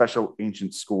a special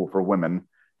ancient school for women,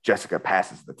 Jessica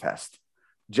passes the test.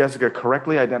 Jessica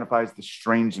correctly identifies the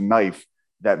strange knife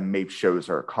that Mape shows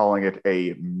her, calling it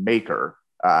a maker,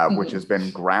 which has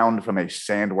been ground from a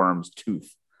sandworm's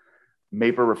tooth.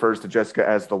 Maper refers to Jessica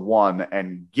as the one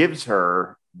and gives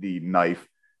her the knife.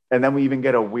 And then we even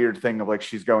get a weird thing of like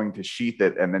she's going to sheath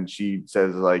it, and then she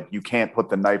says like, you can't put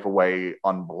the knife away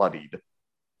unbloodied.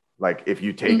 Like if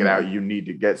you take it out, you need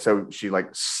to get. So she like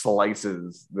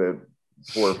slices the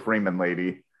poor Freeman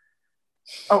lady.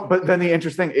 Oh, but then the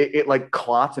interesting, it like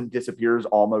clots and disappears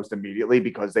almost immediately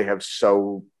because they have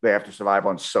to survive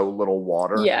on so little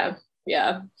water. Yeah.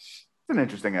 It's an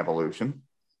interesting evolution.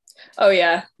 Oh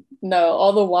yeah. No,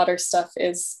 all the water stuff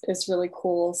is really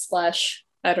cool. /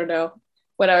 I don't know.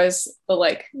 When I was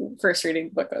like first reading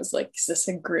the book, I was like, is this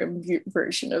a grim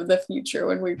version of the future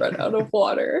when we run out of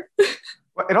water?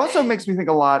 It also makes me think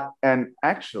a lot, and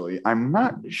actually, I'm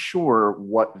not sure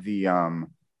what the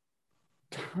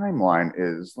timeline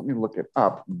is. Let me look it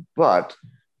up. But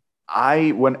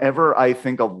whenever I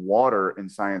think of water in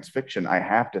science fiction, I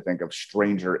have to think of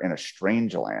Stranger in a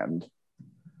Strange Land.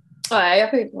 Oh, I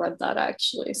haven't read that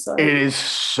actually. So it is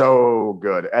so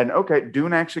good. And okay,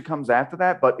 Dune actually comes after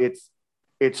that, but it's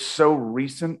so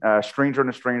recent. Stranger in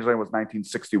a Strange Land was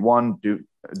 1961. Dune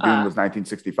was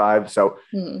 1965. So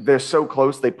they're so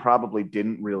close, they probably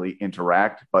didn't really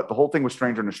interact. But the whole thing with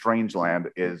Stranger in a Strange Land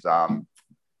is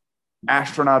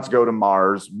astronauts go to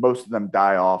Mars. Most of them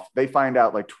die off. They find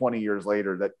out like 20 years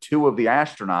later that 2 of the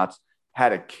astronauts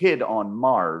had a kid on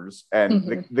Mars.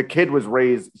 And the kid was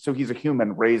raised, so he's a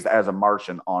human raised as a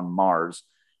Martian on Mars.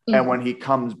 And when he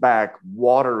comes back,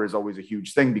 water is always a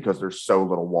huge thing because there's so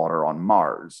little water on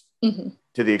Mars, to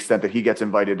the extent that he gets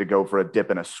invited to go for a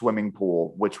dip in a swimming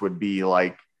pool, which would be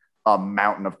like a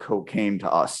mountain of cocaine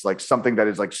to us, like something that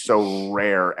is like so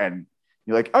rare. And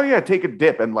you're like, oh yeah, take a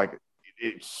dip, and like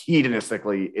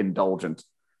hedonistically indulgent.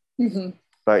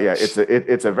 But yeah,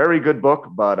 it's a very good book,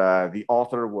 but the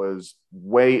author was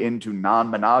way into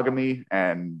non-monogamy,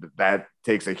 and that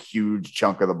takes a huge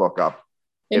chunk of the book up.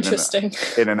 Interesting.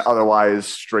 In an otherwise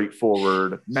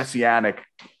straightforward messianic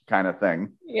kind of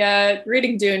thing. Yeah,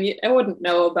 reading Dune, I wouldn't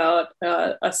know about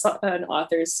an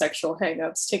author's sexual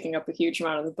hangups taking up a huge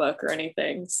amount of the book or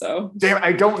anything. So damn,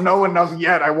 I don't know enough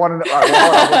yet. I want to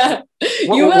know.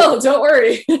 You will. Don't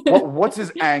worry. What's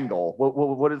his angle?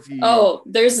 What is he? Oh,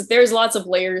 there's lots of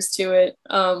layers to it.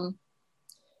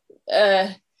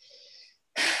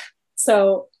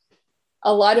 So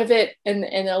a lot of it, and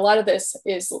a lot of this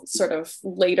is sort of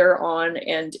later on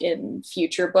and in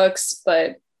future books,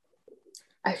 but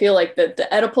I feel like the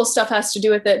Oedipal stuff has to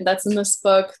do with it, and that's in this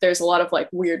book. There's a lot of like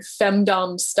weird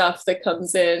femdom stuff that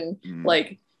comes in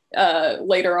like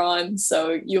later on,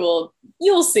 so you'll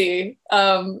see.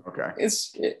 Okay.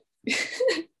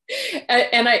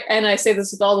 I say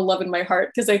this with all the love in my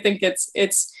heart because I think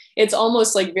it's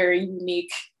almost like very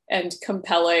unique and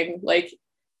compelling. Like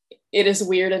it is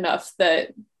weird enough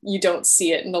that you don't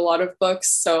see it in a lot of books,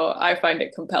 so I find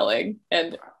it compelling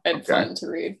and fun to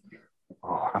read.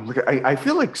 Oh, I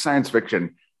feel like science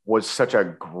fiction was such a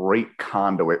great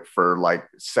conduit for like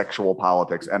sexual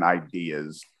politics and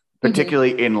ideas,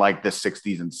 particularly in like the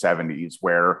 60s and 70s,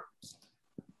 where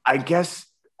I guess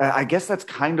that's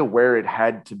kind of where it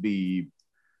had to be,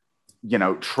 you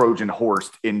know, Trojan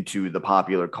horsed into the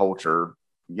popular culture,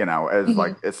 you know, as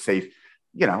like a safe,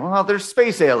 you know, well, there's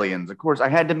space aliens. Of course, I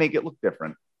had to make it look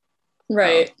different.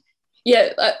 Right.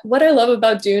 Yeah. What I love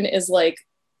about Dune is like,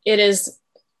 it is,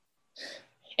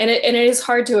 and it is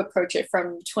hard to approach it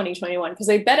from 2021 because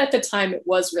I bet at the time it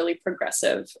was really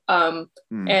progressive. And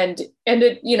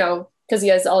it, you know, because he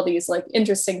has all these like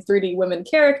interesting 3D women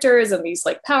characters and these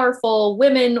like powerful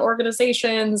women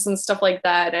organizations and stuff like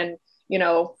that. And, you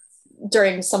know,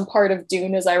 during some part of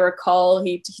Dune, as I recall,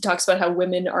 he talks about how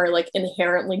women are like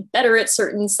inherently better at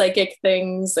certain psychic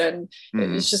things. And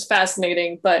it's just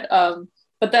fascinating. But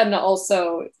then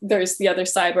also there's the other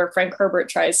side where Frank Herbert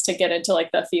tries to get into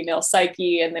like the female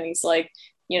psyche. And then he's like,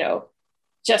 you know,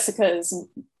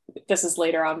 this is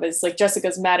later on, but it's like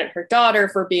Jessica's mad at her daughter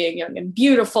for being young and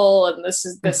beautiful. And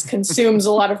this consumes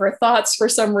a lot of her thoughts for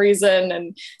some reason.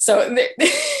 And so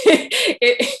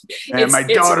my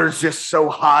daughter's just so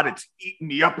hot, it's eating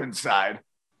me up inside.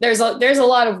 There's a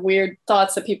lot of weird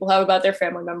thoughts that people have about their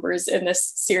family members in this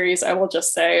series. I will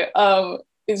just say,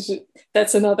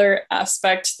 that's another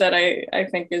aspect that I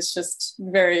think is just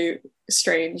very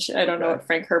strange. I don't know what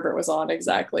Frank Herbert was on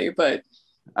exactly, but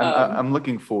I'm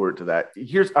looking forward to that.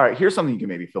 Here's something you can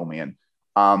maybe fill me in.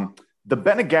 The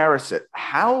Bene Gesserit,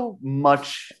 how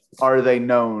much are they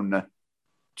known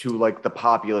to like the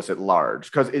populace at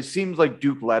large? Because it seems like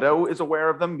Duke Leto is aware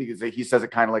of them because he says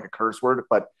it kind of like a curse word,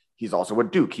 but he's also a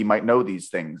Duke. He might know these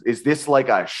things. Is this like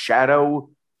a shadow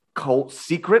cult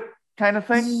secret kind of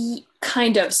thing?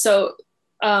 Kind of. So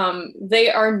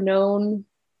they are known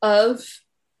of.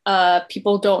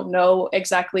 People don't know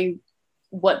exactly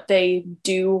what they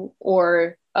do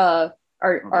or are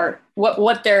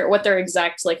what their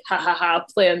exact like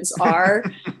plans are.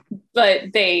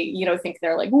 But they, you know, think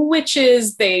they're like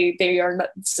witches. They are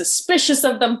not suspicious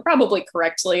of them, probably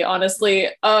correctly, honestly.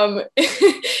 And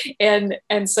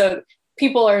so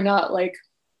people are not like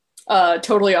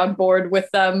totally on board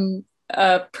with them.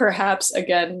 Perhaps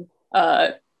again,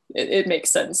 it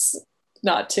makes sense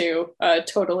not to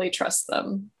totally trust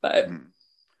them, but.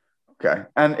 Okay,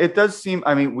 and it does seem.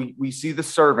 I mean, we see the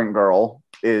servant girl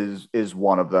is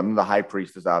one of them. The high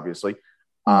priestess, obviously.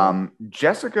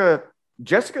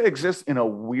 Jessica exists in a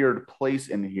weird place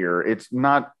in here. It's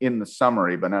not in the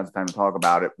summary, but now it's time to talk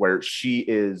about it. Where she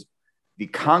is the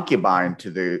concubine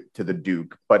to the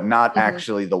Duke, but not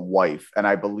actually the wife. And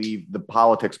I believe the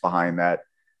politics behind that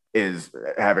is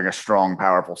having a strong,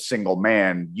 powerful single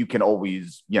man. You can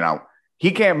always, you know,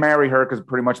 he can't marry her because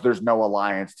pretty much there's no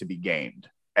alliance to be gained.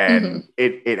 And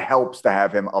it helps to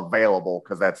have him available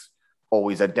because that's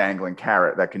always a dangling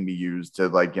carrot that can be used to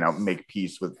like, you know, make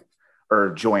peace with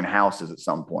or join houses at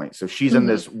some point. So she's in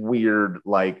this weird,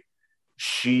 like,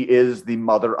 she is the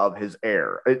mother of his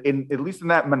heir. At least in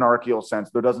that monarchical sense,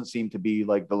 there doesn't seem to be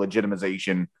like the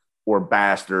legitimization or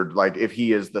bastard. Like if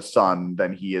he is the son,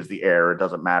 then he is the heir. It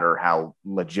doesn't matter how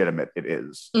legitimate it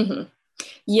is.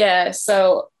 Yeah.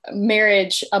 So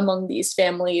marriage among these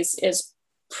families is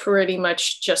pretty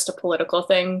much just a political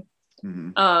thing.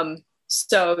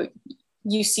 So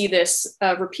you see this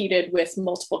repeated with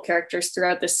multiple characters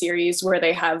throughout the series where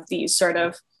they have these sort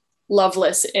of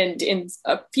loveless and in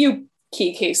a few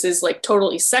key cases, like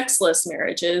totally sexless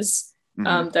marriages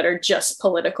that are just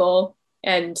political.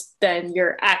 And then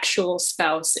your actual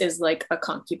spouse is like a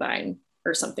concubine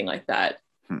or something like that.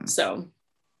 So,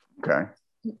 okay.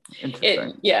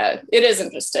 It is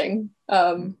interesting.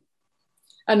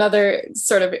 Another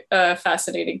sort of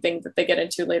fascinating thing that they get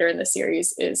into later in the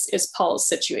series is Paul's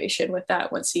situation with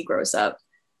that once he grows up.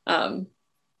 And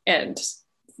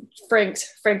Frank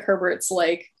Herbert's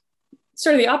like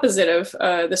sort of the opposite of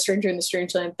the Stranger in the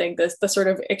Strangeland thing, the sort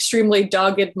of extremely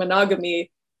dogged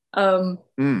monogamy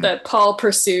that Paul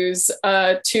pursues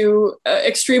to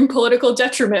extreme political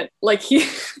detriment. Like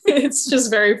it's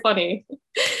just very funny.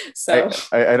 So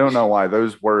I don't know why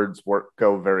those words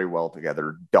go very well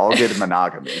together. Dogged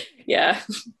monogamy. Yeah,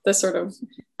 the sort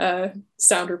of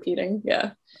sound repeating.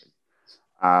 Yeah.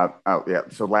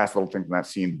 So last little thing from that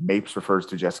scene, Mapes refers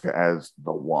to Jessica as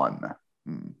the one.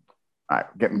 All right,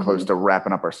 getting close to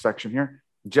wrapping up our section here.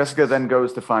 Jessica then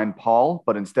goes to find Paul,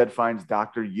 but instead finds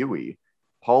Dr. Yui.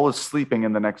 Paul is sleeping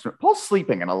in the next room. Paul's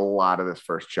sleeping in a lot of this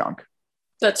first chunk.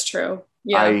 That's true.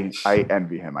 Yeah. I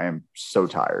envy him. I am so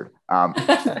tired.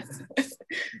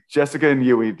 Jessica and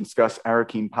Yui discuss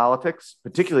Arrakeen politics,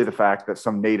 particularly the fact that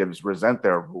some natives resent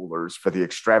their rulers for the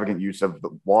extravagant use of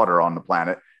the water on the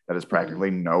planet that is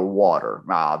practically no water.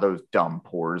 Those dumb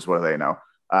poors, what do they know?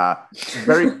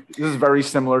 This is very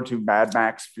similar to Mad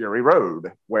Max Fury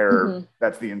Road, where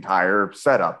that's the entire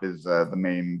setup is the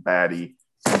main baddie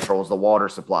controls the water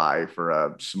supply for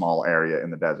a small area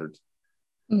in the desert.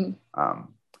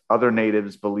 Other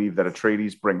natives believe that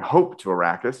Atreides bring hope to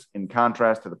Arrakis, in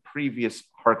contrast to the previous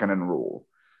Harkonnen rule.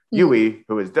 Yui,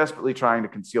 who is desperately trying to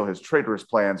conceal his traitorous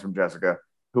plans from Jessica,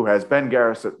 who has Bene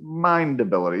Gesserit mind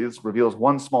abilities, reveals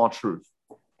one small truth.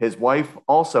 His wife,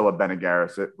 also a Bene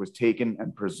Gesserit, was taken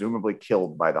and presumably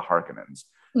killed by the Harkonnens.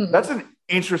 That's an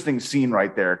interesting scene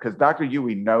right there, because Dr.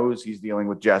 Yui knows he's dealing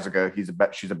with Jessica. She's a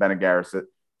Bene Gesserit.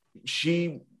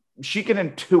 She can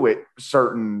intuit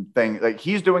certain things. Like,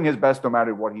 he's doing his best, no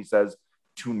matter what he says,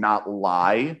 to not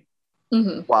lie,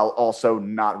 while also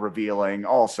not revealing,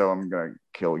 also, I'm going to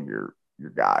kill your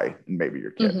guy and maybe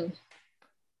your kid.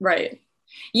 Right.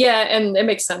 Yeah, and it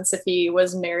makes sense if he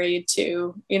was married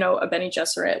to, a Bene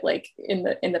Gesserit, like in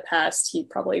the past, he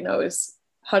probably knows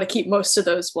how to keep most of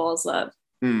those walls up.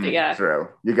 Yeah, true.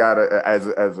 You gotta, as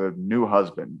a new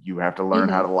husband, you have to learn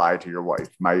how to lie to your wife.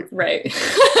 Right.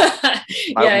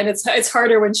 And it's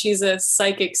harder when she's a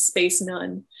psychic space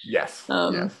nun. Yes.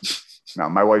 Yes. No,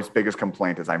 my wife's biggest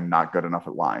complaint is I'm not good enough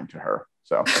at lying to her.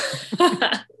 So,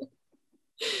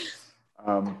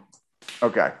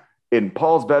 okay. In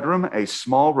Paul's bedroom, a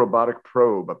small robotic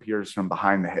probe appears from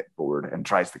behind the headboard and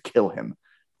tries to kill him,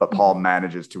 but Paul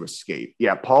manages to escape.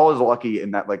 Yeah, Paul is lucky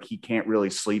in that, like, he can't really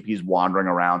sleep. He's wandering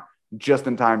around just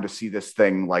in time to see this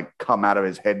thing, like, come out of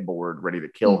his headboard ready to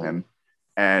kill him.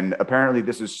 And apparently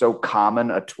this is so common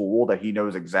a tool that he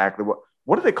knows exactly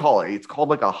what do they call it? It's called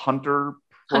like a hunter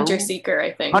seeker,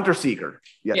 I think. Hunter seeker.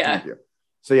 Yeah. Thank you.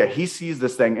 So yeah, he sees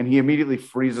this thing and he immediately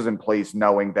freezes in place,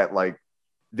 knowing that, like,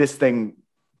 this thing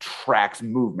tracks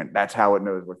movement. That's how it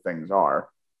knows where things are.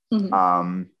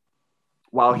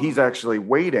 While he's actually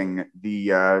waiting,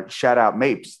 the shout out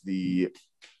Mapes,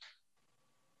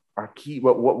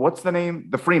 what's the name?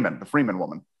 The Freeman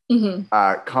woman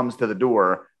comes to the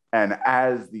door, and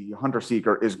as the hunter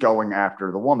seeker is going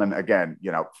after the woman again,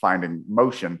 finding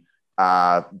motion,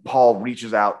 Paul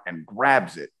reaches out and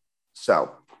grabs it.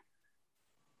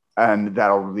 And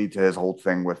that'll lead to his whole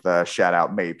thing with shout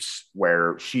out Mapes,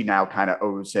 where she now kind of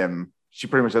owes him. She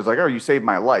pretty much says, like, oh, you saved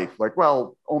my life. Like,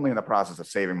 well, only in the process of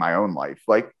saving my own life.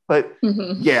 Like, but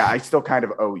yeah, I still kind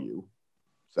of owe you.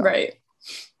 So. Right.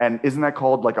 And isn't that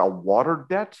called like a water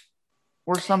debt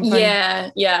or something?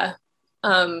 Yeah.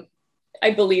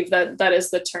 I believe that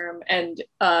is the term. And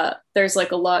there's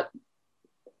like a lot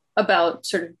about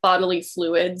sort of bodily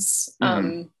fluids,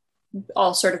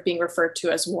 all sort of being referred to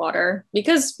as water,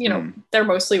 because, they're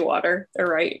mostly water. They're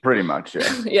right. Pretty much,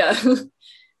 yeah.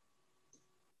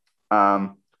 Yeah.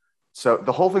 So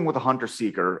the whole thing with the hunter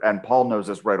seeker, and Paul knows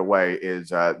this right away,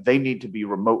 is they need to be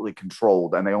remotely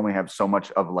controlled, and they only have so much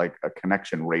of like a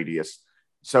connection radius.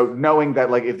 So knowing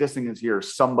that, like, if this thing is here,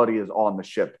 somebody is on the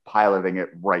ship piloting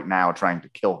it right now, trying to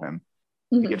kill him.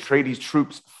 The Atreides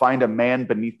troops find a man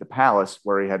beneath the palace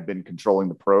where he had been controlling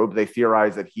the probe. They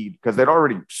theorize that because they'd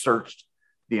already searched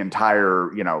the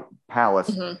entire, palace.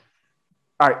 All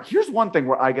right, here's one thing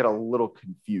where I get a little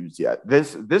confused yet.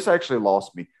 This actually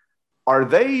lost me. Are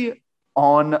they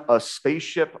on a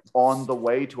spaceship on the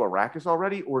way to Arrakis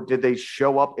already, or did they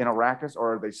show up in Arrakis,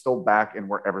 or are they still back in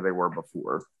wherever they were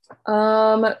before?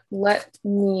 I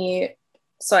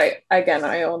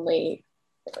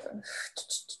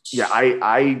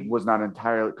was not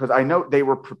entirely, because I know they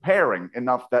were preparing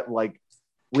enough that, like,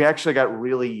 we actually got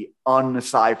really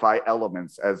un-sci-fi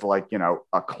elements as, like,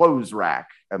 a clothes rack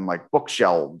and like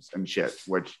bookshelves and shit,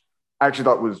 which I actually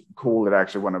thought was cool. It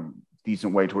actually went a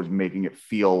decent way towards making it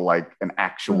feel like an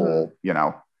actual,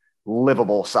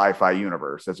 livable sci-fi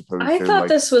universe, as opposed to. I thought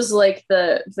this was like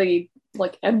the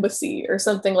like embassy or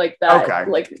something like that. Okay.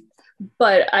 Like,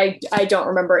 but I don't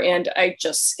remember, and I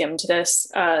just skimmed this,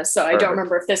 so I don't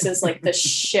remember if this is like the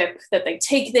ship that they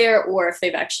take there, or if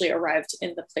they've actually arrived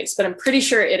in the place. But I'm pretty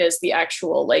sure it is the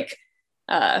actual, like,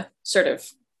 sort of,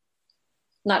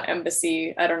 not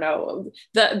embassy, I don't know,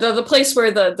 the place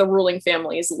where the ruling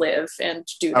families live and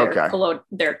do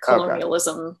their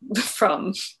colonialism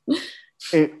from.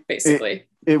 Basically,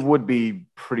 it would be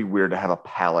pretty weird to have a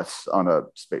palace on a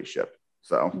spaceship.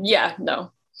 So yeah,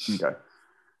 no. Okay.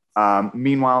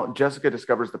 Meanwhile, Jessica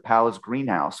discovers the palace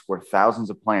greenhouse where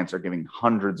thousands of plants are giving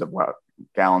hundreds of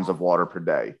gallons of water per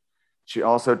day. She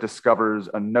also discovers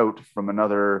a note from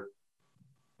another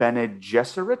Bene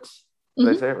Gesserit. Did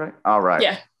I say it right? All right.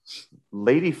 Yeah.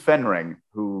 Lady Fenring,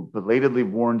 who belatedly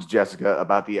warns Jessica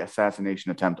about the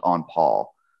assassination attempt on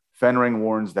Paul. Fenring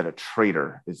warns that a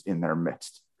traitor is in their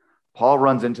midst. Paul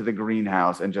runs into the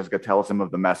greenhouse and Jessica tells him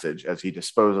of the message as he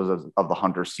disposes of the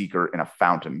hunter-seeker in a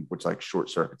fountain, which like short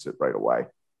circuits it right away.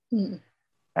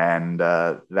 And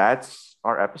that's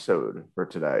our episode for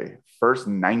today. First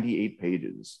 98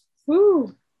 pages.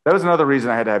 Woo. That was another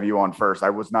reason I had to have you on first. I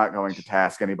was not going to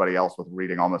task anybody else with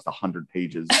reading almost 100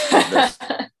 pages of this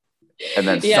and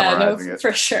then summarizing it.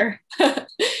 For sure.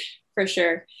 For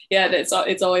sure. Yeah, it's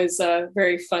always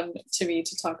very fun to me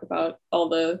to talk about all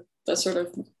the sort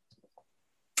of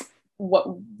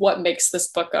what makes this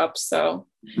book up. So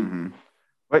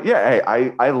But yeah,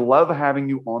 hey, I love having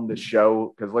you on the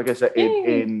show because, like I said,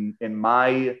 in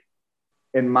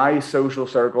my social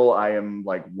circle, I am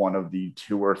like one of the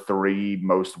 2 or 3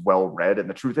 most well-read. And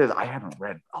the truth is, I haven't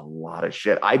read a lot of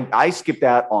shit. I skipped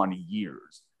out on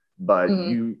years, but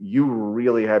you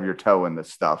really have your toe in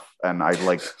this stuff. And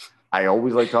I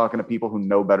always like talking to people who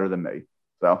know better than me.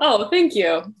 So. Oh, thank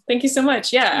you. Thank you so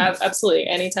much. Yeah, absolutely.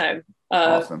 Anytime.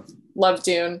 Awesome. Love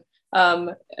Dune.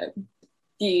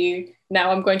 Now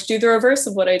I'm going to do the reverse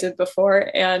of what I did before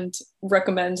and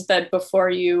recommend that before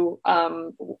you,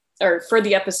 or for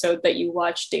the episode that you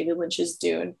watch David Lynch's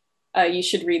Dune, you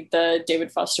should read the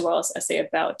David Foster Wallace essay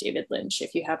about David Lynch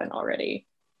if you haven't already.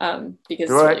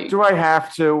 Because do I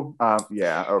have to?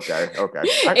 Yeah. Okay.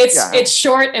 It's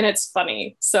short and it's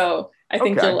funny, so I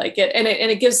think you'll like it. And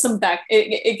it gives some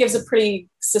it gives a pretty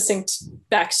succinct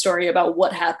backstory about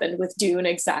what happened with Dune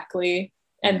exactly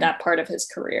and that part of his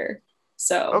career.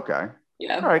 So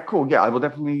yeah. All right. Cool. Yeah, I will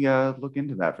definitely look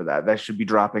into that for that. That should be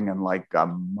dropping in like a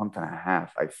month and a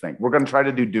half, I think. We're gonna try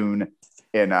to do Dune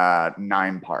in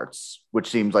 9 parts, which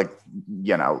seems like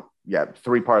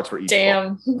 3 parts for each.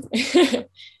 Damn.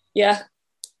 Yeah,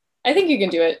 I think you can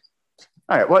do it.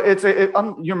 All right.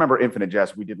 Well, you remember Infinite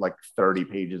Jest? We did like 30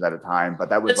 pages at a time, but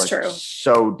that was true.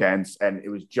 So dense, and it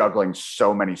was juggling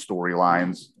so many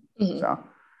storylines. So,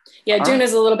 yeah, Dune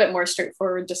is a little bit more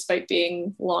straightforward, despite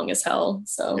being long as hell.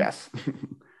 So yes.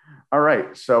 All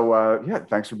right. So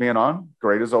thanks for being on.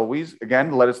 Great as always.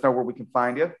 Again, let us know where we can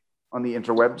find you on the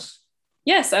interwebs.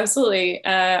 Yes, absolutely.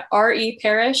 R.E.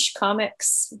 Parrish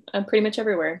Comics. I'm pretty much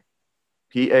everywhere.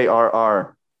 Parrish.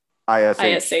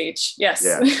 Ish. Yes.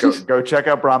 Yeah. Go check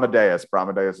out Brahmadeus.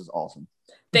 Brahmadeus is awesome.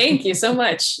 Thank you so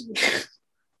much.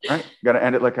 All right. Gonna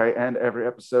end it like I end every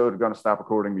episode. Gonna stop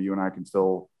recording, but you and I can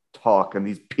still talk, and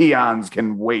these peons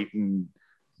can wait, and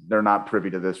they're not privy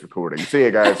to this recording. See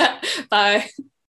you guys. Bye.